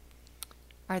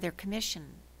 Are there commissioner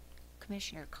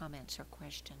comments or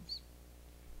questions?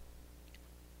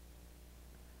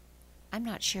 I'm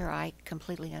not sure I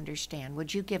completely understand.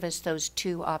 Would you give us those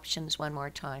two options one more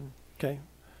time? Okay.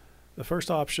 The first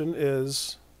option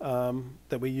is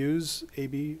that we use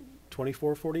AB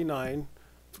 2449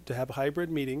 to have hybrid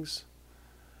meetings,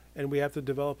 and we have to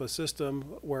develop a system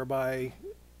whereby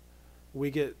we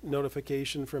get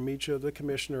notification from each of the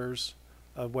commissioners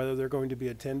of whether they're going to be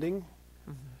attending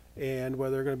and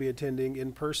whether they're going to be attending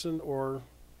in person or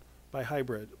by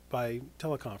hybrid, by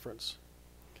teleconference.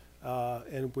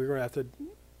 And we're going to have to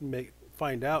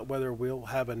find out whether we'll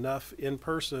have enough in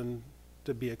person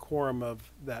to be a quorum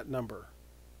of that number.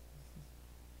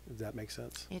 Does that make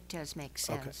sense? It does make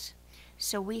sense. Okay.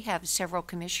 So we have several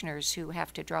commissioners who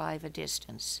have to drive a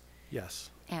distance. Yes.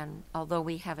 And although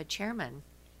we have a chairman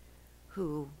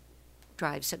who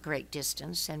drives a great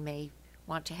distance and may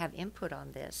want to have input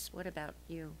on this, what about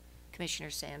you, Commissioner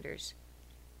Sanders?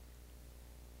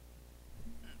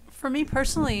 For me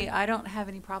personally, I don't have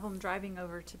any problem driving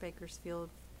over to Bakersfield,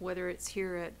 whether it's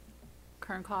here at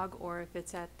Kern or if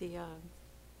it's at the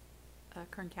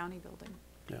Kern County building.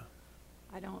 Yeah.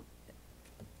 I don't.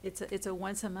 It's a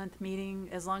once a month meeting.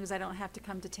 As long as I don't have to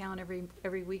come to town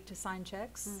every week to sign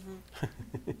checks.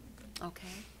 Okay.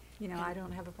 You know, I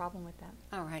don't have a problem with that.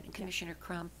 All right. And Commissioner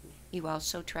Crump, you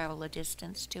also travel a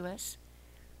distance to us?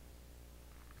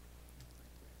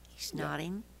 He's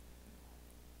nodding.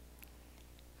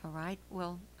 All right.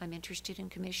 Well, I'm interested in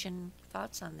commission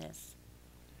thoughts on this.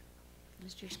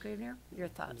 Mr. Scrivener, your I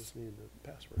thoughts? just needed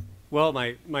the password. Well,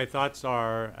 my thoughts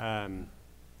are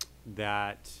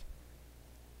that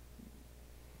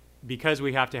because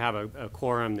we have to have a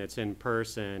quorum that's in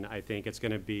person, I think it's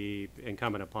going to be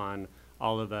incumbent upon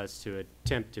all of us to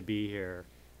attempt to be here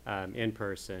in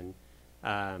person.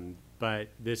 But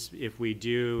if we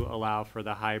do allow for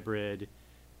the hybrid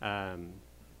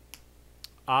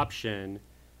option,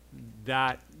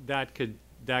 that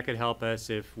could help us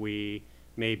if we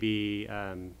maybe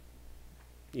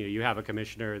you have a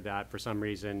commissioner that for some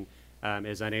reason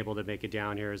is unable to make it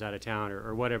down here, is out of town,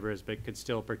 or whatever it is, but could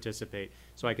still participate.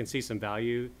 So I can see some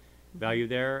value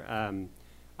there.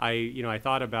 I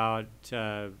thought about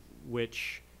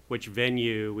which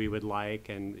venue we would like,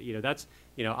 and that's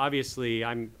obviously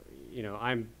I'm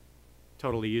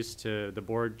totally used to the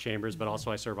board chambers, but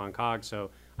also I serve on COG, so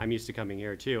I'm used to coming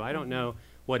here too. I don't know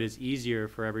what is easier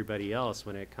for everybody else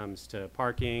when it comes to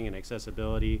parking and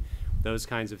accessibility, those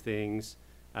kinds of things.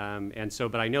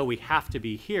 But I know we have to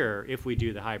be here if we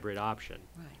do the hybrid option.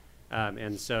 Right.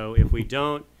 And so if we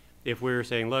don't, if we're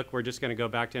saying, look, we're just going to go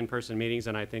back to in-person meetings,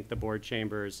 and I think the board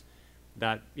chambers,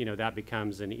 that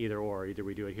becomes an either or. Either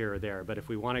we do it here or there. But if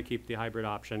we want to keep the hybrid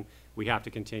option, we have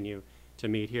to continue to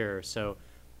meet here. So,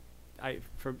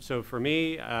 for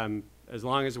me, as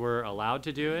long as we're allowed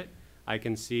to do it, I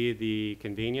can see the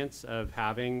convenience of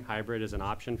having hybrid as an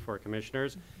option for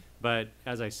commissioners. But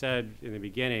as I said in the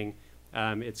beginning,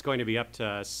 it's going to be up to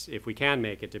us if we can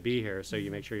make it to be here. So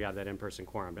you make sure you have that in-person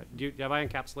quorum. But have I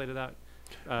encapsulated that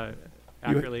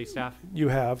accurately, staff? You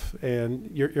have, and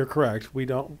you're correct. We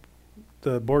don't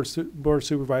the board of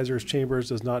supervisors chambers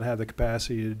does not have the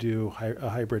capacity to do a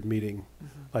hybrid meeting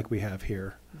like we have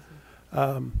here.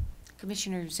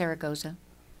 Commissioner Zaragoza.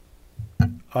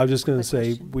 I was just going to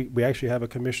say, Quick we actually have a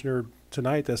commissioner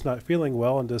tonight that's not feeling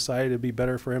well and decided it'd be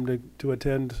better for him to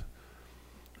attend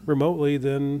remotely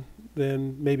than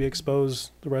maybe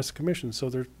expose the rest of the commission. So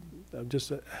there's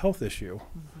just a health issue.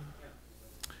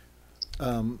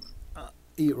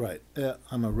 You're right.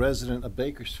 I'm a resident of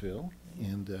Bakersfield,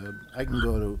 and I can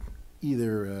go to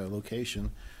either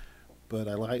location, but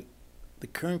I like the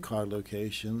Kern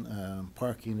location.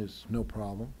 Parking is no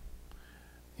problem.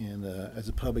 And as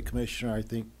a public commissioner, I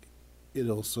think it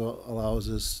also allows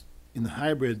us, in the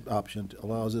hybrid option,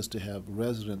 allows us to have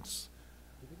residents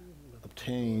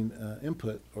obtain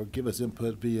input or give us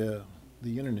input via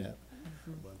the internet,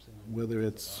 whether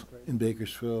it's in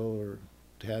Bakersfield or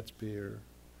Tatsby or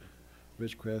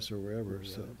Ridgecrest or wherever.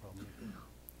 So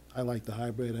I like the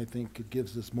hybrid. I think it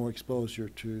gives us more exposure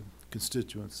to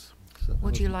constituents. So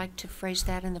Would you like to phrase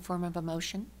that in the form of a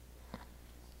motion?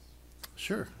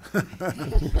 Sure.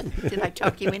 Did I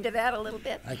talk you into that a little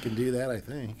bit? I can do that, I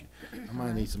think. I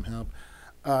might need some help.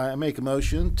 I make a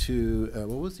motion to,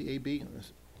 what was the AB?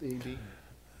 The AB?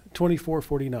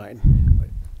 2449.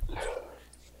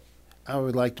 I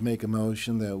would like to make a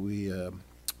motion that we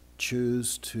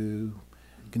choose to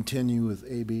continue with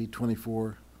AB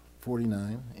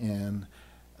 2449 and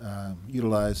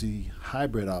utilize the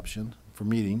hybrid option for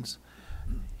meetings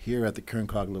here at the Kern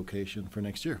location for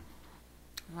next year.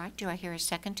 All right, do I hear a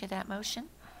second to that motion?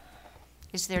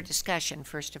 Is there discussion,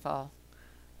 first of all?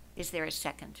 Is there a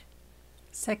second?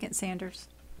 Second, Sanders.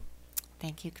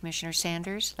 Thank you, Commissioner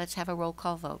Sanders. Let's have a roll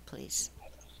call vote, please.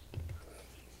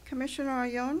 Commissioner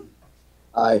Ione,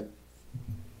 Aye.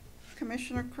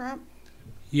 Commissioner Crump,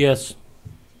 Yes.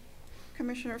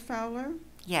 Commissioner Fowler,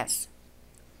 Yes.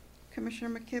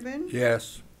 Commissioner McKibben,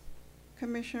 Yes.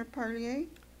 Commissioner Parlier,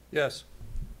 Yes.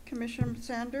 Commissioner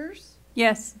Sanders,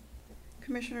 Yes.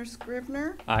 Commissioner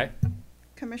Scrivener, Aye.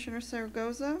 Commissioner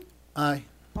Zaragoza. Aye.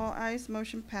 All ayes,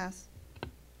 motion passed.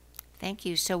 Thank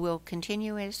you. So we'll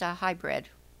continue as a hybrid.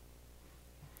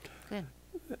 Good.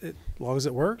 As long as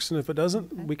it works, and if it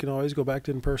doesn't, we can always go back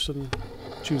to in person,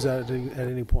 choose that at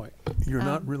any point. You're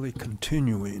not really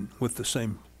continuing with the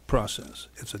same process.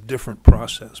 It's a different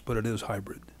process, but it is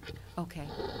hybrid. Okay.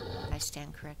 I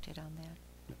stand corrected on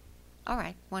that. All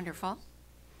right. Wonderful.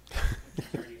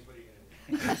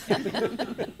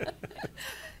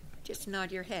 Just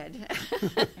nod your head.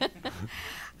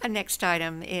 Our next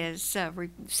item is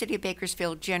City of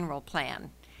Bakersfield General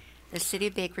Plan. The City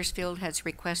of Bakersfield has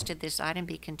requested this item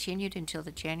be continued until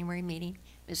the January meeting.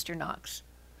 Mr. Knox.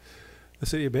 The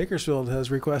city of Bakersfield has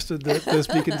requested that this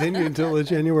be continued until the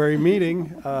January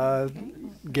meeting.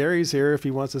 Gary's here if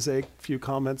he wants to say a few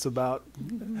comments about.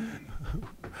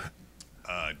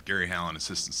 Gary Hallen,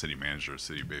 Assistant City Manager of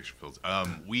City of Bakersfield.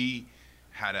 We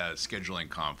had a scheduling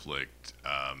conflict,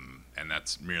 and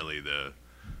that's merely the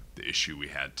issue we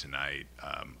had tonight.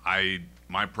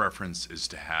 My preference is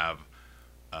to have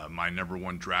my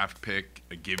 #1 draft pick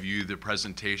give you the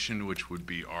presentation, which would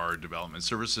be our Development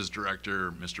Services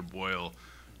Director, Mr. Boyle,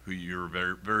 who you're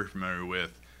very, very familiar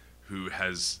with, who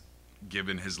has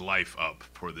given his life up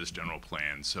for this general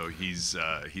plan. So he's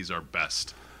our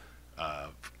best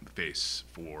face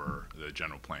for the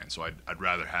general plan. So I'd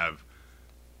rather have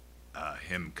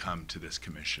him come to this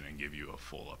commission and give you a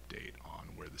full update on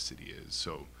where the city is.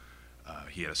 So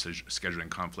he had a scheduling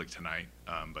conflict tonight,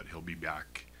 but he'll be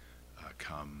back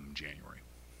come January.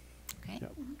 Okay.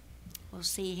 Yep. We'll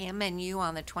see him and you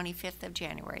on the 25th of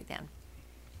January then.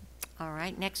 All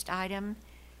right. Next item,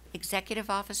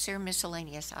 Executive Officer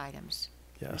Miscellaneous Items.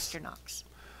 Yes. Mr. Knox.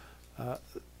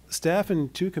 Staff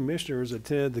and 2 commissioners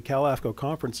attended the LAFCo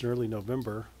conference in early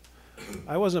November.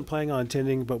 I wasn't planning on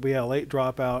attending, but we had a late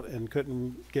dropout and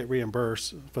couldn't get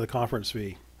reimbursed for the conference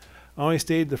fee. I only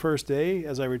stayed the first day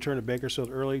as I returned to Bakersfield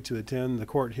early to attend the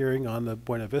court hearing on the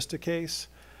Buena Vista case,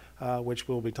 which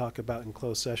we'll be talking about in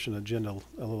closed session agenda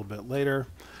a little bit later.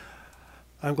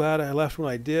 I'm glad I left when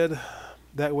I did.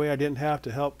 That way I didn't have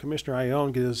to help Commissioner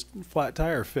Ione get his flat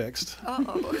tire fixed.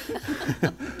 Oh,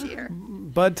 dear.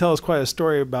 Bud tells quite a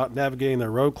story about navigating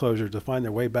their road closure to find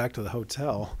their way back to the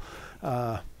hotel.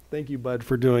 Thank you, Bud,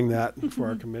 for doing that for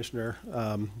our commissioner.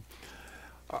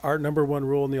 Our #1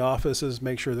 rule in the office is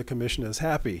make sure the commission is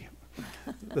happy.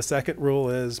 The second rule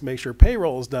is make sure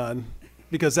payroll is done,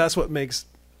 because that's what makes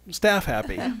staff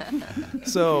happy.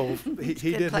 So he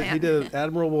did an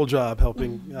admirable job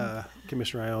helping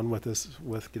Commissioner Ione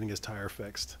with getting his tire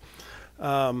fixed.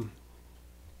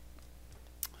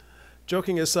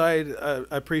 Joking aside, I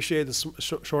appreciate the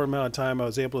short amount of time I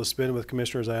was able to spend with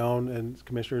Commissioners Ione and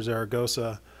Commissioner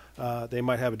Zaragoza. They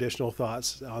might have additional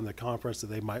thoughts on the conference that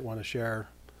they might want to share.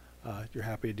 You're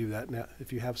happy to do that now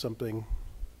if you have something.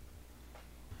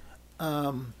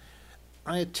 I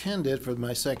attended for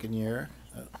my second year.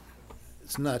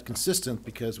 It's not consistent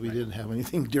because we didn't have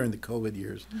anything during the COVID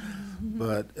years,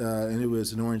 but and it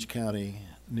was in Orange County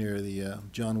near the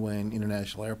John Wayne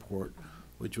International Airport,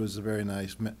 which was a very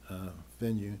nice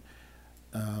venue.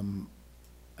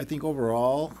 I think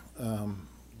overall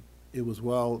it was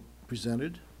well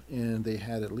presented, and they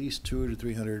had at least 200 to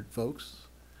 300 folks.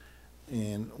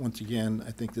 And once again,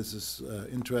 I think this is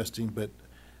interesting, but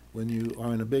when you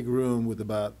are in a big room with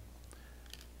about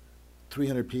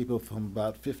 300 people from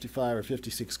about 55 or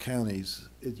 56 counties,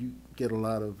 you get a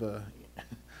lot of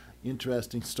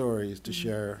interesting stories to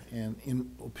share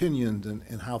and opinions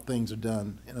and how things are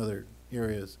done in other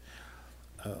areas.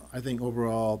 I think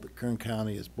overall the Kern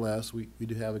County is blessed. We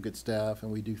do have a good staff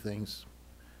and we do things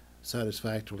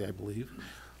satisfactorily, I believe.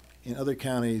 And other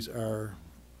counties are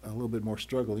a little bit more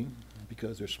struggling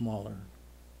because they're smaller.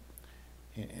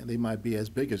 And they might be as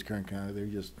big as Kern County, they're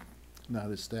just not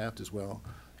as staffed as well.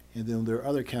 And then there are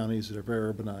other counties that are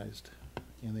very urbanized,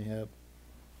 and they have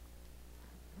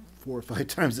 4 or 5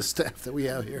 times the staff that we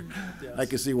have here. Yes. I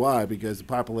can see why, because the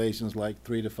population is like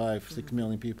 3 to 5, 6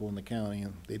 million people in the county,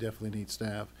 and they definitely need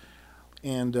staff.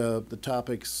 And the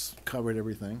topics covered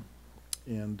everything.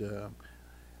 And I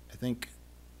think,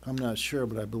 I'm not sure,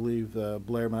 but I believe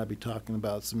Blair might be talking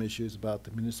about some issues about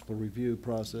the municipal review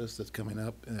process that's coming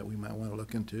up and that we might want to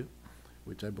look into,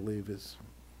 which I believe is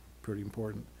pretty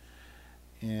important.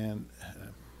 And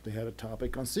they had a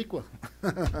topic on CEQA,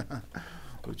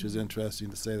 which was interesting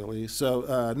to say the least.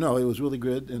 So, no, it was really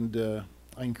good, and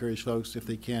I encourage folks, if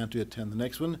they can, to attend the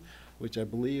next one, which I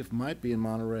believe might be in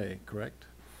Monterey, correct?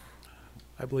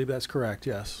 I believe that's correct,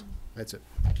 yes. That's it.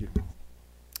 Thank you.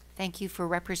 Thank you for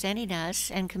representing us.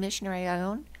 And Commissioner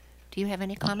Ione, do you have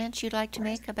any comments you'd like to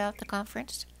make about the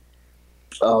conference?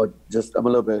 Oh, I'm a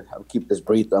little bit, I'll keep this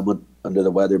brief. I'm under the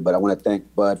weather, but I want to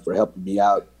thank Bud for helping me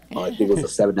out. I think it was the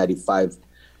 795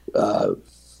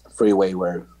 freeway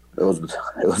where it was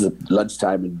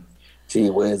lunchtime, and gee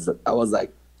whiz, I was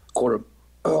like quarter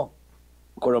mile,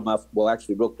 well,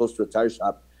 actually real close to a tire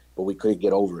shop, but we couldn't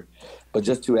get over. But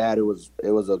just to add, it was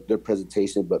a good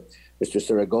presentation. But Mr.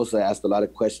 Zaragoza asked a lot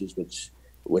of questions,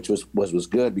 which was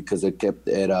good because it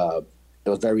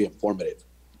was very informative.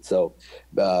 So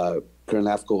Kern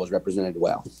LAFCo was represented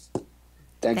well.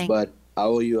 Thanks, Bud. I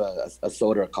owe you a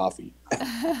soda or coffee.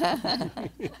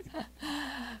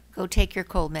 Go take your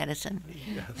cold medicine.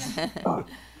 Yes. All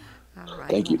right.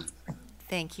 Thank you.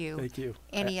 Thank you. Thank you.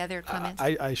 Any other comments?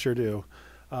 I sure do.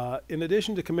 In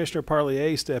addition to Commissioner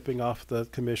Parlier stepping off the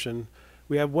commission,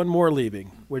 we have one more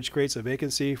leaving, which creates a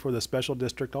vacancy for the Special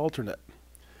District Alternate.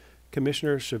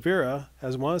 Commissioner Shavira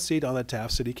has won a seat on the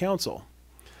Taft City Council.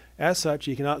 As such,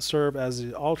 he cannot serve as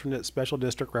the alternate Special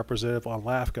District Representative on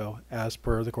LAFCo as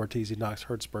per the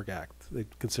Cortese-Knox-Hertzberg Act. They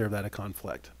consider that a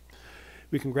conflict.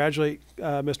 We congratulate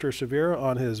Mr. Shavira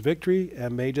on his victory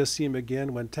and may just see him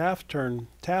again when Taft's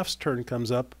turn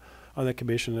comes up on the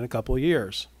commission in a couple of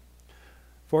years.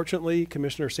 Fortunately,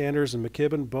 Commissioner Sanders and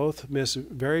McKibben both miss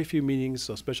very few meetings,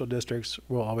 so special districts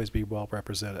will always be well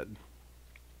represented.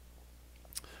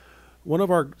 One of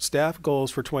our staff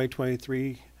goals for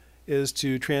 2023 is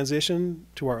to transition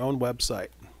to our own website.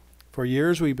 For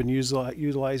years, we've been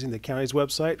utilizing the county's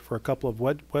website for a couple of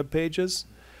web pages.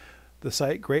 The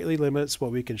site greatly limits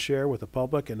what we can share with the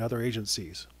public and other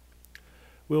agencies.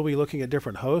 We'll be looking at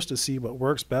different hosts to see what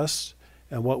works best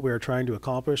and what we are trying to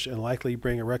accomplish, and likely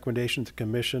bring a recommendation to the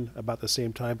commission about the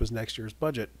same time as next year's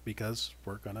budget, because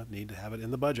we're going to need to have it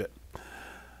in the budget.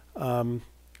 I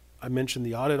mentioned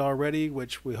the audit already,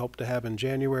 which we hope to have in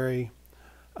January.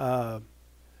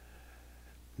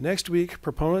 Next week,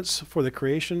 proponents for the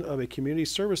creation of a community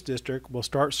service district will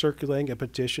start circulating a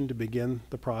petition to begin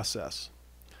the process.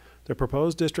 The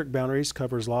proposed district boundaries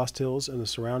covers Lost Hills and the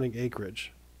surrounding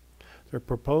acreage. The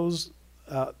purpose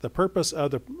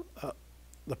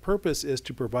is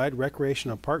to provide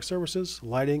recreation and park services,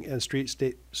 lighting, and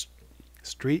streetscape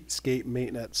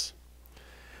maintenance.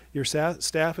 Your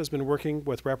staff has been working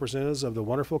with representatives of the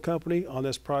wonderful company on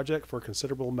this project for a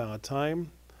considerable amount of time.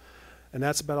 And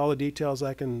that's about all the details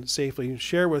I can safely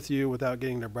share with you without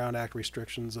getting the Brown Act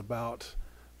restrictions about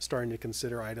starting to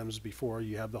consider items before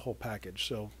you have the whole package.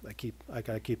 So I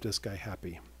gotta keep this guy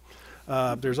happy.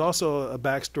 There's also a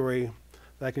backstory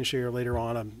that I can share later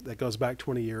on that goes back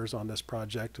 20 years on this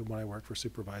project when I worked for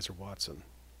Supervisor Watson.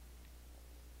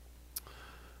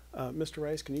 Mr.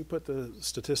 Rice, can you put the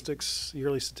statistics,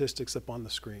 yearly statistics up on the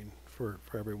screen for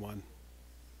everyone?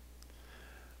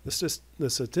 The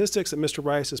statistics that Mr.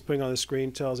 Rice is putting on the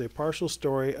screen tells a partial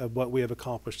story of what we have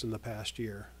accomplished in the past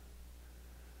year.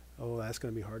 Oh, that's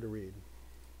going to be hard to read.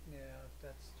 Yeah,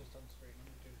 that's just on screen. I'm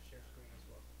going to do share screen as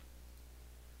well.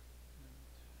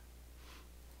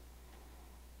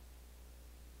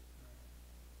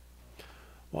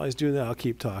 While he's doing that, I'll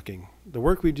keep talking. The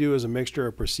work we do is a mixture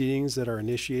of proceedings that are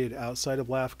initiated outside of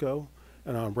LAFCo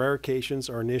and on rare occasions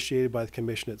are initiated by the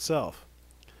Commission itself.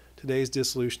 Today's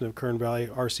dissolution of Kern Valley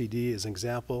RCD is an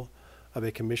example of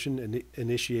a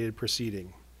Commission-initiated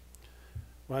proceeding.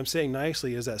 What I'm saying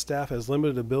nicely is that staff has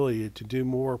limited ability to do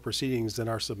more proceedings than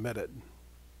are submitted.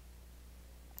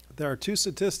 There are two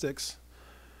statistics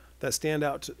that stand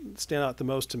out the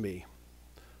most to me.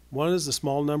 One is the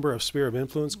small number of sphere of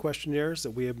influence questionnaires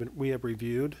that we have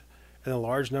reviewed, and a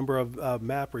large number of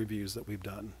map reviews that we've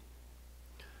done.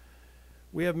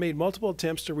 We have made multiple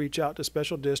attempts to reach out to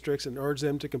special districts and urge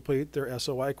them to complete their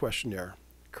SOI questionnaire.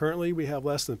 Currently, we have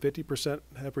less than 50%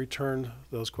 have returned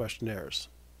those questionnaires.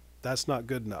 That's not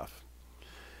good enough.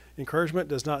 Encouragement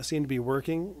does not seem to be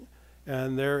working,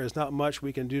 and there is not much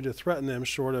we can do to threaten them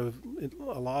short of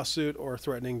a lawsuit or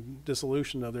threatening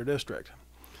dissolution of their district.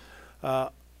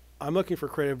 I'm looking for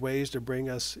creative ways to bring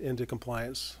us into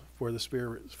compliance for the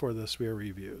sphere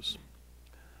reviews.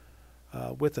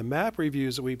 With the map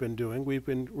reviews that we've been doing, we've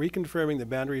been reconfirming the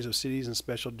boundaries of cities and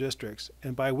special districts.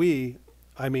 And by we,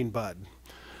 I mean Bud.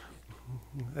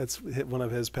 That's one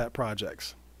of his pet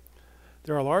projects.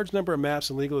 There are a large number of maps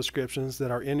and legal descriptions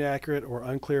that are inaccurate or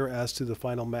unclear as to the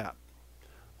final map.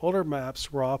 Older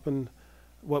maps were often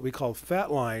what we call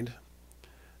fat-lined.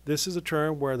 This is a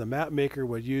term where the map maker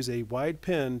would use a wide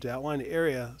pin to outline the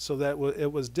area so that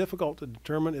it was difficult to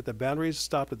determine if the boundaries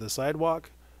stopped at the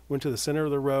sidewalk, went to the center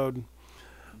of the road,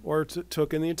 or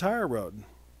took in the entire road.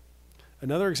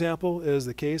 Another example is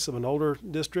the case of an older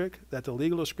district that the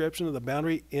legal description of the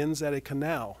boundary ends at a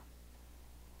canal.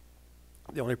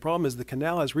 The only problem is the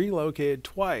canal has relocated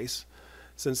twice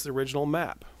since the original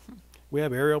map. We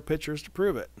have aerial pictures to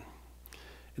prove it.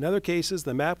 In other cases,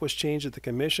 the map was changed at the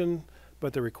commission,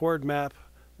 but the recorded map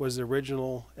was the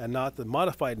original and not the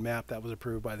modified map that was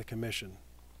approved by the commission.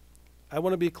 I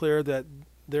want to be clear that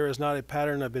there is not a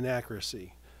pattern of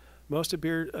inaccuracy. Most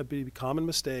appear to be common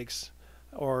mistakes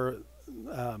or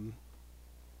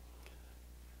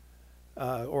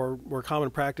were common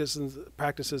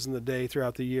practices in the day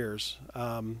throughout the years.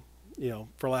 You know,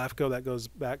 for LAFCo, that goes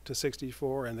back to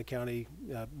 '64, and the county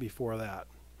before that.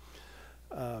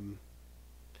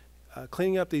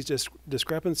 Cleaning up these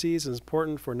discrepancies is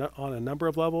important on a number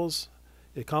of levels.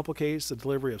 It complicates the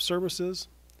delivery of services,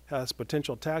 has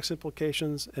potential tax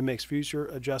implications, and makes future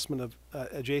adjustment of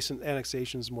adjacent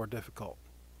annexations more difficult.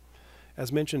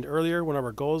 As mentioned earlier, one of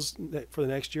our goals for the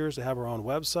next year is to have our own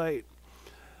website.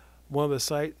 On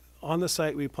the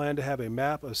site, we plan to have a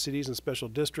map of cities and special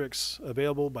districts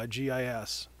available by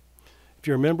GIS. If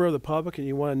you're a member of the public and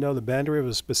you want to know the boundary of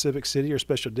a specific city or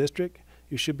special district,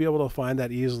 you should be able to find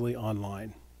that easily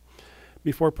online.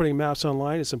 Before putting maps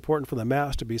online, it's important for the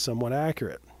maps to be somewhat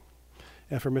accurate.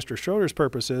 And for Mr. Schroeder's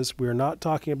purposes, we are not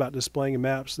talking about displaying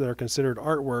maps that are considered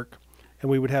artwork,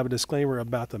 and we would have a disclaimer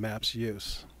about the map's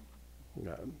use.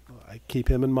 I keep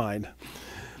him in mind.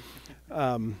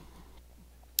 So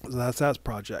that's that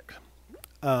project.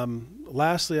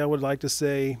 Lastly, I would like to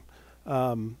say,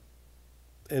 and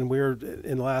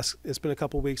it's been a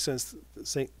couple weeks since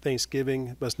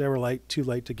Thanksgiving, but it's never too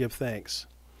late to give thanks.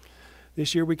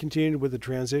 This year we continued with the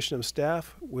transition of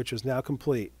staff, which is now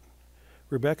complete.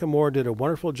 Rebecca Moore did a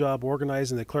wonderful job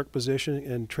organizing the clerk position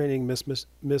and training Miss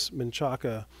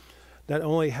Menchaca not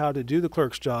only how to do the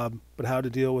clerk's job, but how to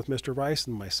deal with Mr. Rice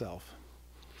and myself.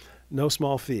 No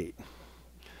small feat.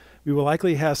 We will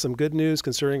likely have some good news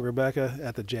concerning Rebecca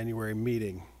at the January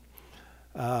meeting.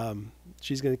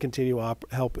 She's going to continue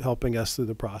helping us through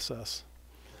the process,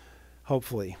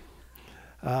 hopefully.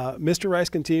 Mr. Rice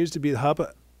continues to be the hub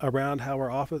around how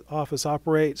our office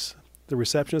operates. The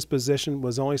receptionist position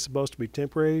was only supposed to be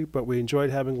temporary, but we enjoyed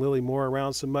having Lily Moore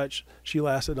around so much, she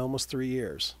lasted almost 3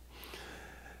 years.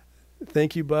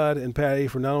 Thank you, Bud and Patty,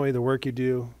 for not only the work you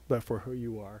do, but for who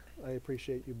you are. I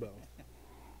appreciate you both.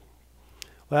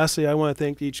 Lastly, I want to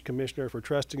thank each commissioner for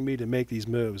trusting me to make these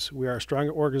moves. We are a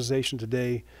stronger organization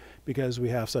today because we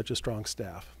have such a strong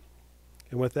staff.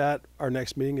 And with that, our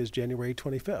next meeting is January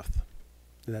 25th.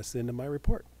 And that's the end of my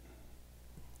report.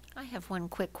 I have one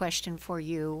quick question for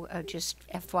you, just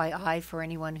FYI for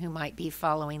anyone who might be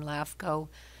following LAFCo.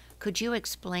 Could you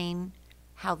explain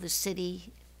how the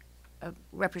city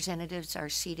representatives are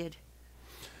seated?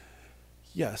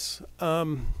 Yes.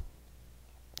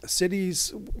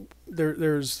 Cities,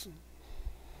 there's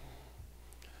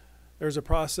a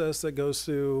process that goes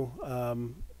through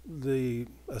the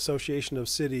Association of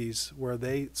Cities where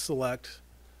they select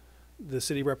the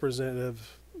city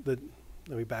representative. Let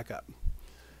me back up.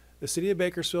 The city of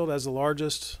Bakersfield, as the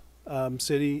largest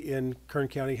city in Kern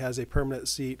County, has a permanent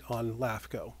seat on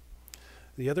LAFCo.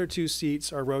 The other 2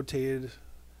 seats are rotated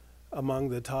among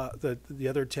the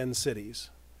other 10 cities,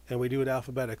 and we do it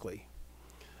alphabetically.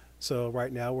 So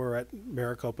right now we're at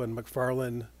Maricopa and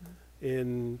McFarland.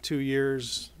 In 2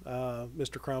 years,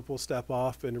 Mr. Crump will step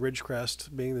off, and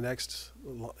Ridgecrest, being the next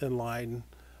in line,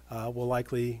 will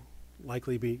likely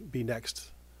be next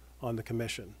on the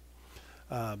commission.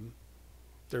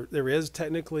 There is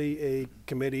technically a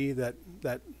committee that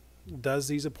does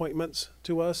these appointments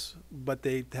to us, but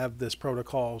they have this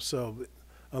protocol. So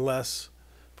unless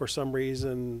for some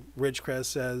reason Ridgecrest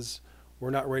says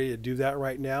we're not ready to do that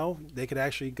right now, they could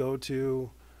actually go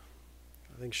to,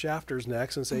 I think, Shafter's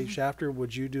next and say, Shafter,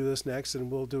 would you do this next?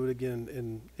 And we'll do it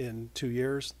again in 2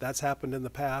 years. That's happened in the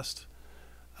past.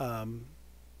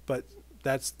 But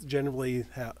that's generally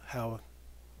how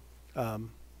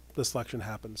the selection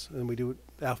happens. And we do it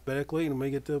alphabetically, and when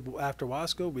we get to after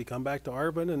Wasco, we come back to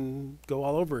Arbin and go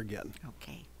all over again.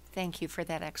 Okay, thank you for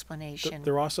that explanation.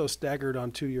 They're also staggered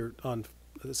on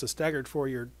it's a staggered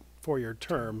four-year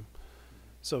term.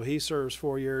 So he serves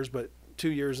 4 years, but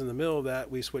 2 years in the middle of that,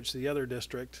 we switch to the other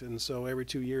district. And so every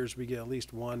 2 years, we get at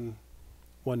least one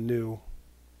new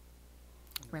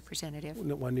representative.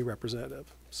 One new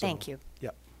representative. So, Thank you.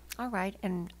 Yep. All right,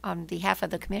 and on behalf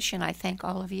of the commission, I thank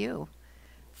all of you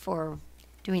for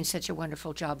doing such a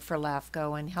wonderful job for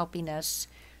LAFCo and helping us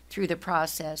through the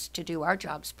process to do our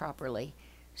jobs properly.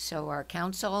 So our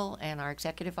council and our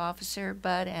executive officer,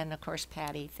 Bud, and of course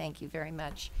Patty, thank you very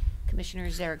much. Commissioner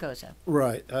Zaragoza.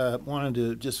 Right. Wanted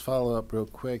to just follow up real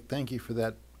quick. Thank you for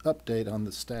that update on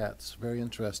the stats. Very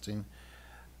interesting.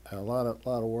 A lot of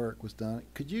work was done.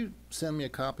 Could you send me a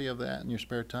copy of that in your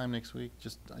spare time next week?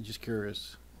 I'm just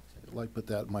curious. I'd like to put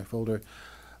that in my folder.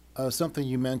 Something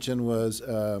you mentioned was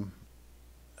the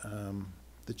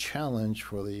challenge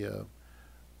for the,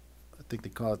 I think they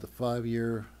call it the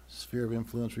 5-year sphere of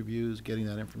influence reviews, getting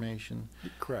that information.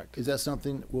 Correct. Is that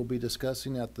something we'll be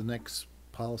discussing at the next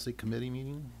policy committee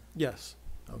meeting? Yes.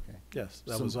 Okay. Yes,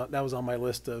 that was on my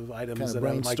list of items. Kind of that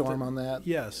I'd like to, brainstorm on that?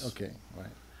 Yes. Okay, right.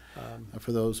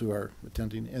 For those who are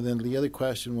attending. And then the other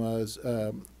question was,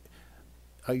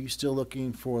 are you still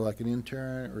looking for like an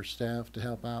intern or staff to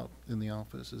help out in the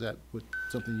office? Is that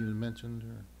something you mentioned?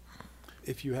 Or?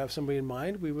 If you have somebody in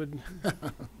mind, we would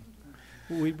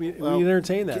we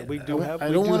entertain that. We do have.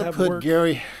 I don't want to put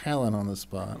Gary Hallen on the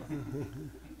spot,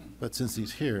 but since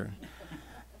he's here,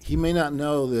 he may not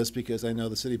know this because I know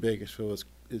the city of Bakersfield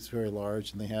is very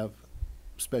large and they have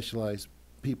specialized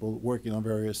people working on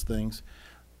various things.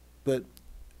 But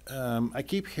I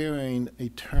keep hearing a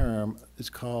term. It's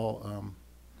called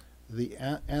the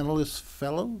Analyst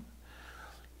Fellow,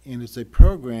 and it's a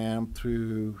program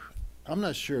through, I'm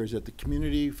not sure, is it the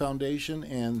Community Foundation?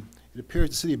 And it appears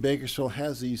the city of Bakersfield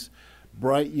has these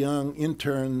bright young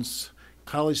interns,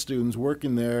 college students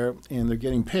working there, and they're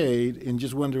getting paid, and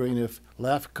just wondering if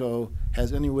LAFCo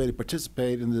has any way to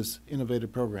participate in this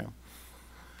innovative program.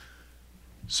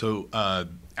 So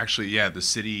actually, yeah, the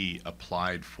city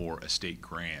applied for a state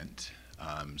grant.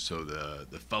 So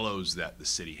the fellows that the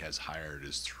city has hired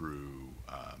is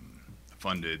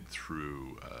funded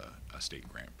through a state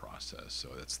grant process. So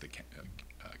that's the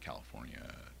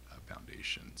California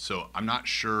Foundation. So I'm not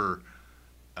sure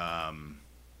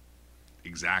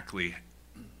exactly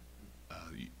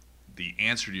the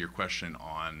answer to your question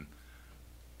on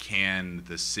can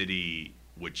the city,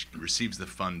 which receives the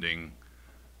funding,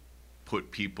 put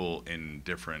people in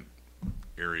different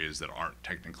areas that aren't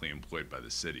technically employed by the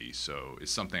city. So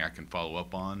it's something I can follow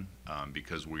up on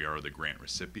because we are the grant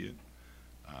recipient.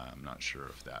 I'm not sure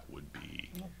if that would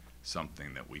be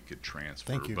something that we could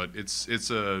transfer. Thank you. But it's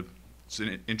an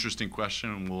interesting question,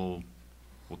 and we'll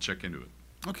check into it.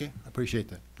 Okay, I appreciate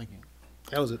that. Thank you.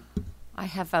 That was it. I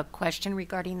have a question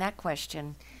regarding that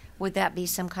question. Would that be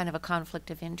some kind of a conflict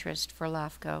of interest for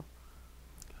LAFCo?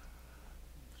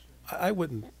 I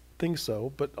wouldn't think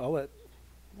so, but I'll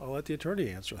let the attorney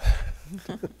answer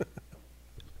that.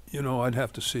 You know, I'd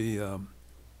have to see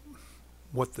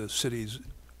what the city's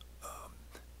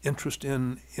interest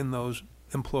in those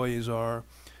employees are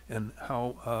and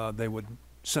how they would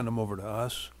send them over to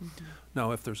us. Mm-hmm.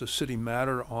 Now, if there's a city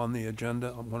matter on the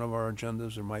agenda, on one of our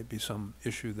agendas, there might be some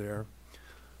issue there.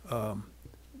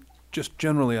 Just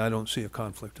generally, I don't see a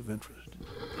conflict of interest.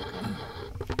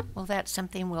 Well, Well, that's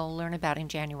something we'll learn about in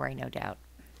January, no doubt.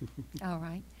 All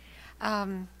right.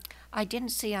 I didn't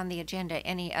see on the agenda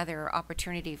any other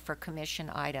opportunity for commission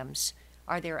items.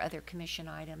 Are there other commission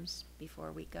items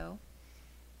before we go?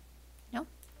 No?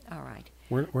 All right.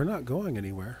 We're not going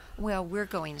anywhere. Well, we're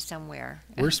going somewhere.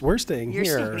 We're staying You're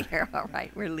here. staying here. All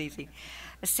right. We're leaving.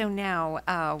 So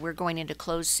now we're going into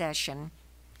closed session.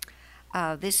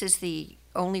 This is the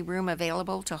only room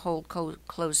available to hold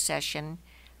closed session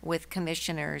with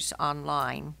commissioners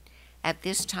online. At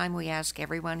this time, we ask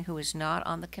everyone who is not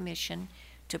on the commission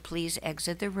to please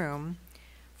exit the room.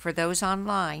 For those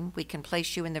online, we can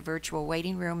place you in the virtual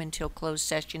waiting room until closed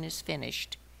session is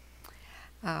finished.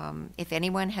 If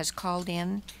anyone has called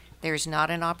in, there is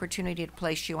not an opportunity to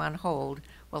place you on hold.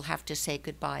 We'll have to say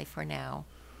goodbye for now.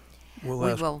 We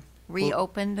will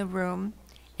reopen the room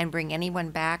and bring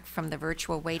anyone back from the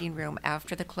virtual waiting room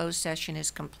after the closed session is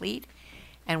complete,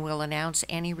 and we'll announce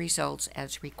any results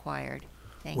as required.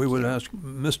 Thank you. We would ask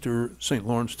Mr. St.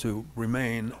 Lawrence to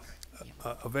remain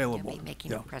available. He'll be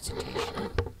making a presentation.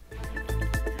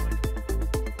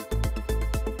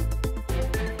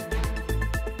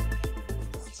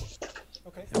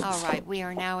 Okay. All right, we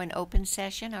are now in open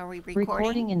session. Are we recording?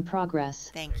 Recording in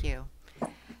progress. Thank you.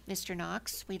 Mr.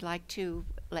 Knox, we'd like to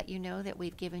let you know that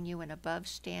we've given you an above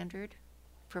standard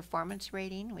performance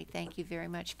rating. We thank you very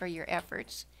much for your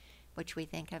efforts, which we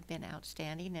think have been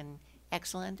outstanding and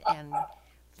excellent and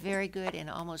very good in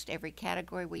almost every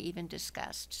category we even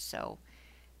discussed. So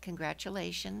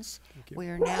congratulations. Thank you. We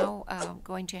are now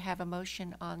going to have a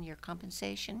motion on your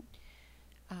compensation.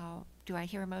 Do I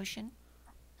hear a motion?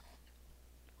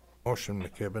 Motion,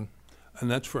 McKibben,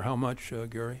 And that's for how much,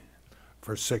 Gary?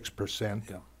 for 6%.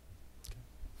 Yeah.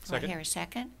 Do I hear a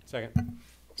second? Second.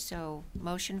 So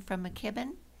motion from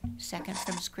McKibben, second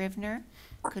from Scrivener.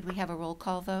 Could we have a roll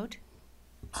call vote?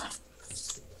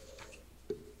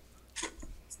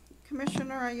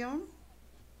 Commissioner Ione,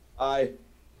 Aye.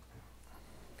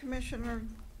 Commissioner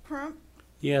Crump,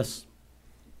 Yes.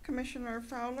 Commissioner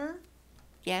Fowler,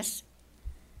 Yes?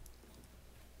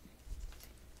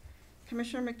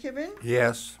 Commissioner McKibben,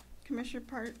 Yes.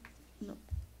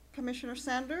 Commissioner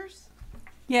Sanders,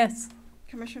 Yes.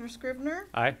 Commissioner Scrivener,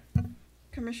 Aye.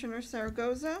 Commissioner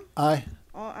Zaragoza. Aye.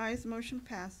 All ayes, motion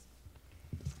passed.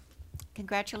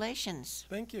 Congratulations.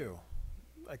 Thank you.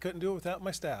 I couldn't do it without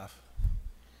my staff.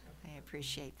 I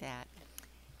appreciate that.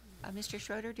 Mr.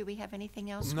 Schroeder, do we have anything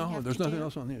else we No, have there's to nothing do?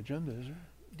 else on the agenda, is there?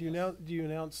 Do you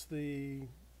announce the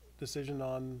decision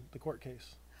on the court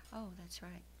case? Oh, that's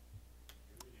right.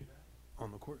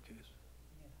 On the court case?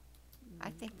 I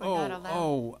think we're not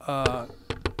allowed.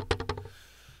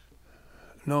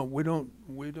 No, we don't,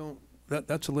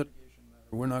 that's a litigation matter.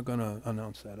 We're not gonna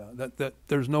announce that.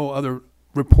 There's no other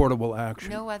reportable action.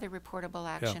 No other reportable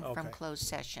action from Okay. closed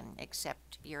session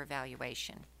except your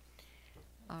evaluation.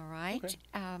 All right.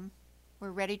 Okay.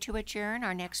 We're ready to adjourn.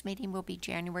 Our next meeting will be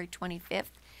January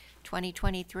 25th,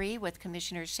 2023, with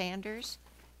Commissioner Sanders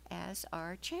as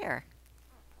our chair.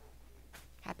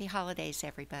 Happy holidays,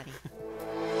 everybody.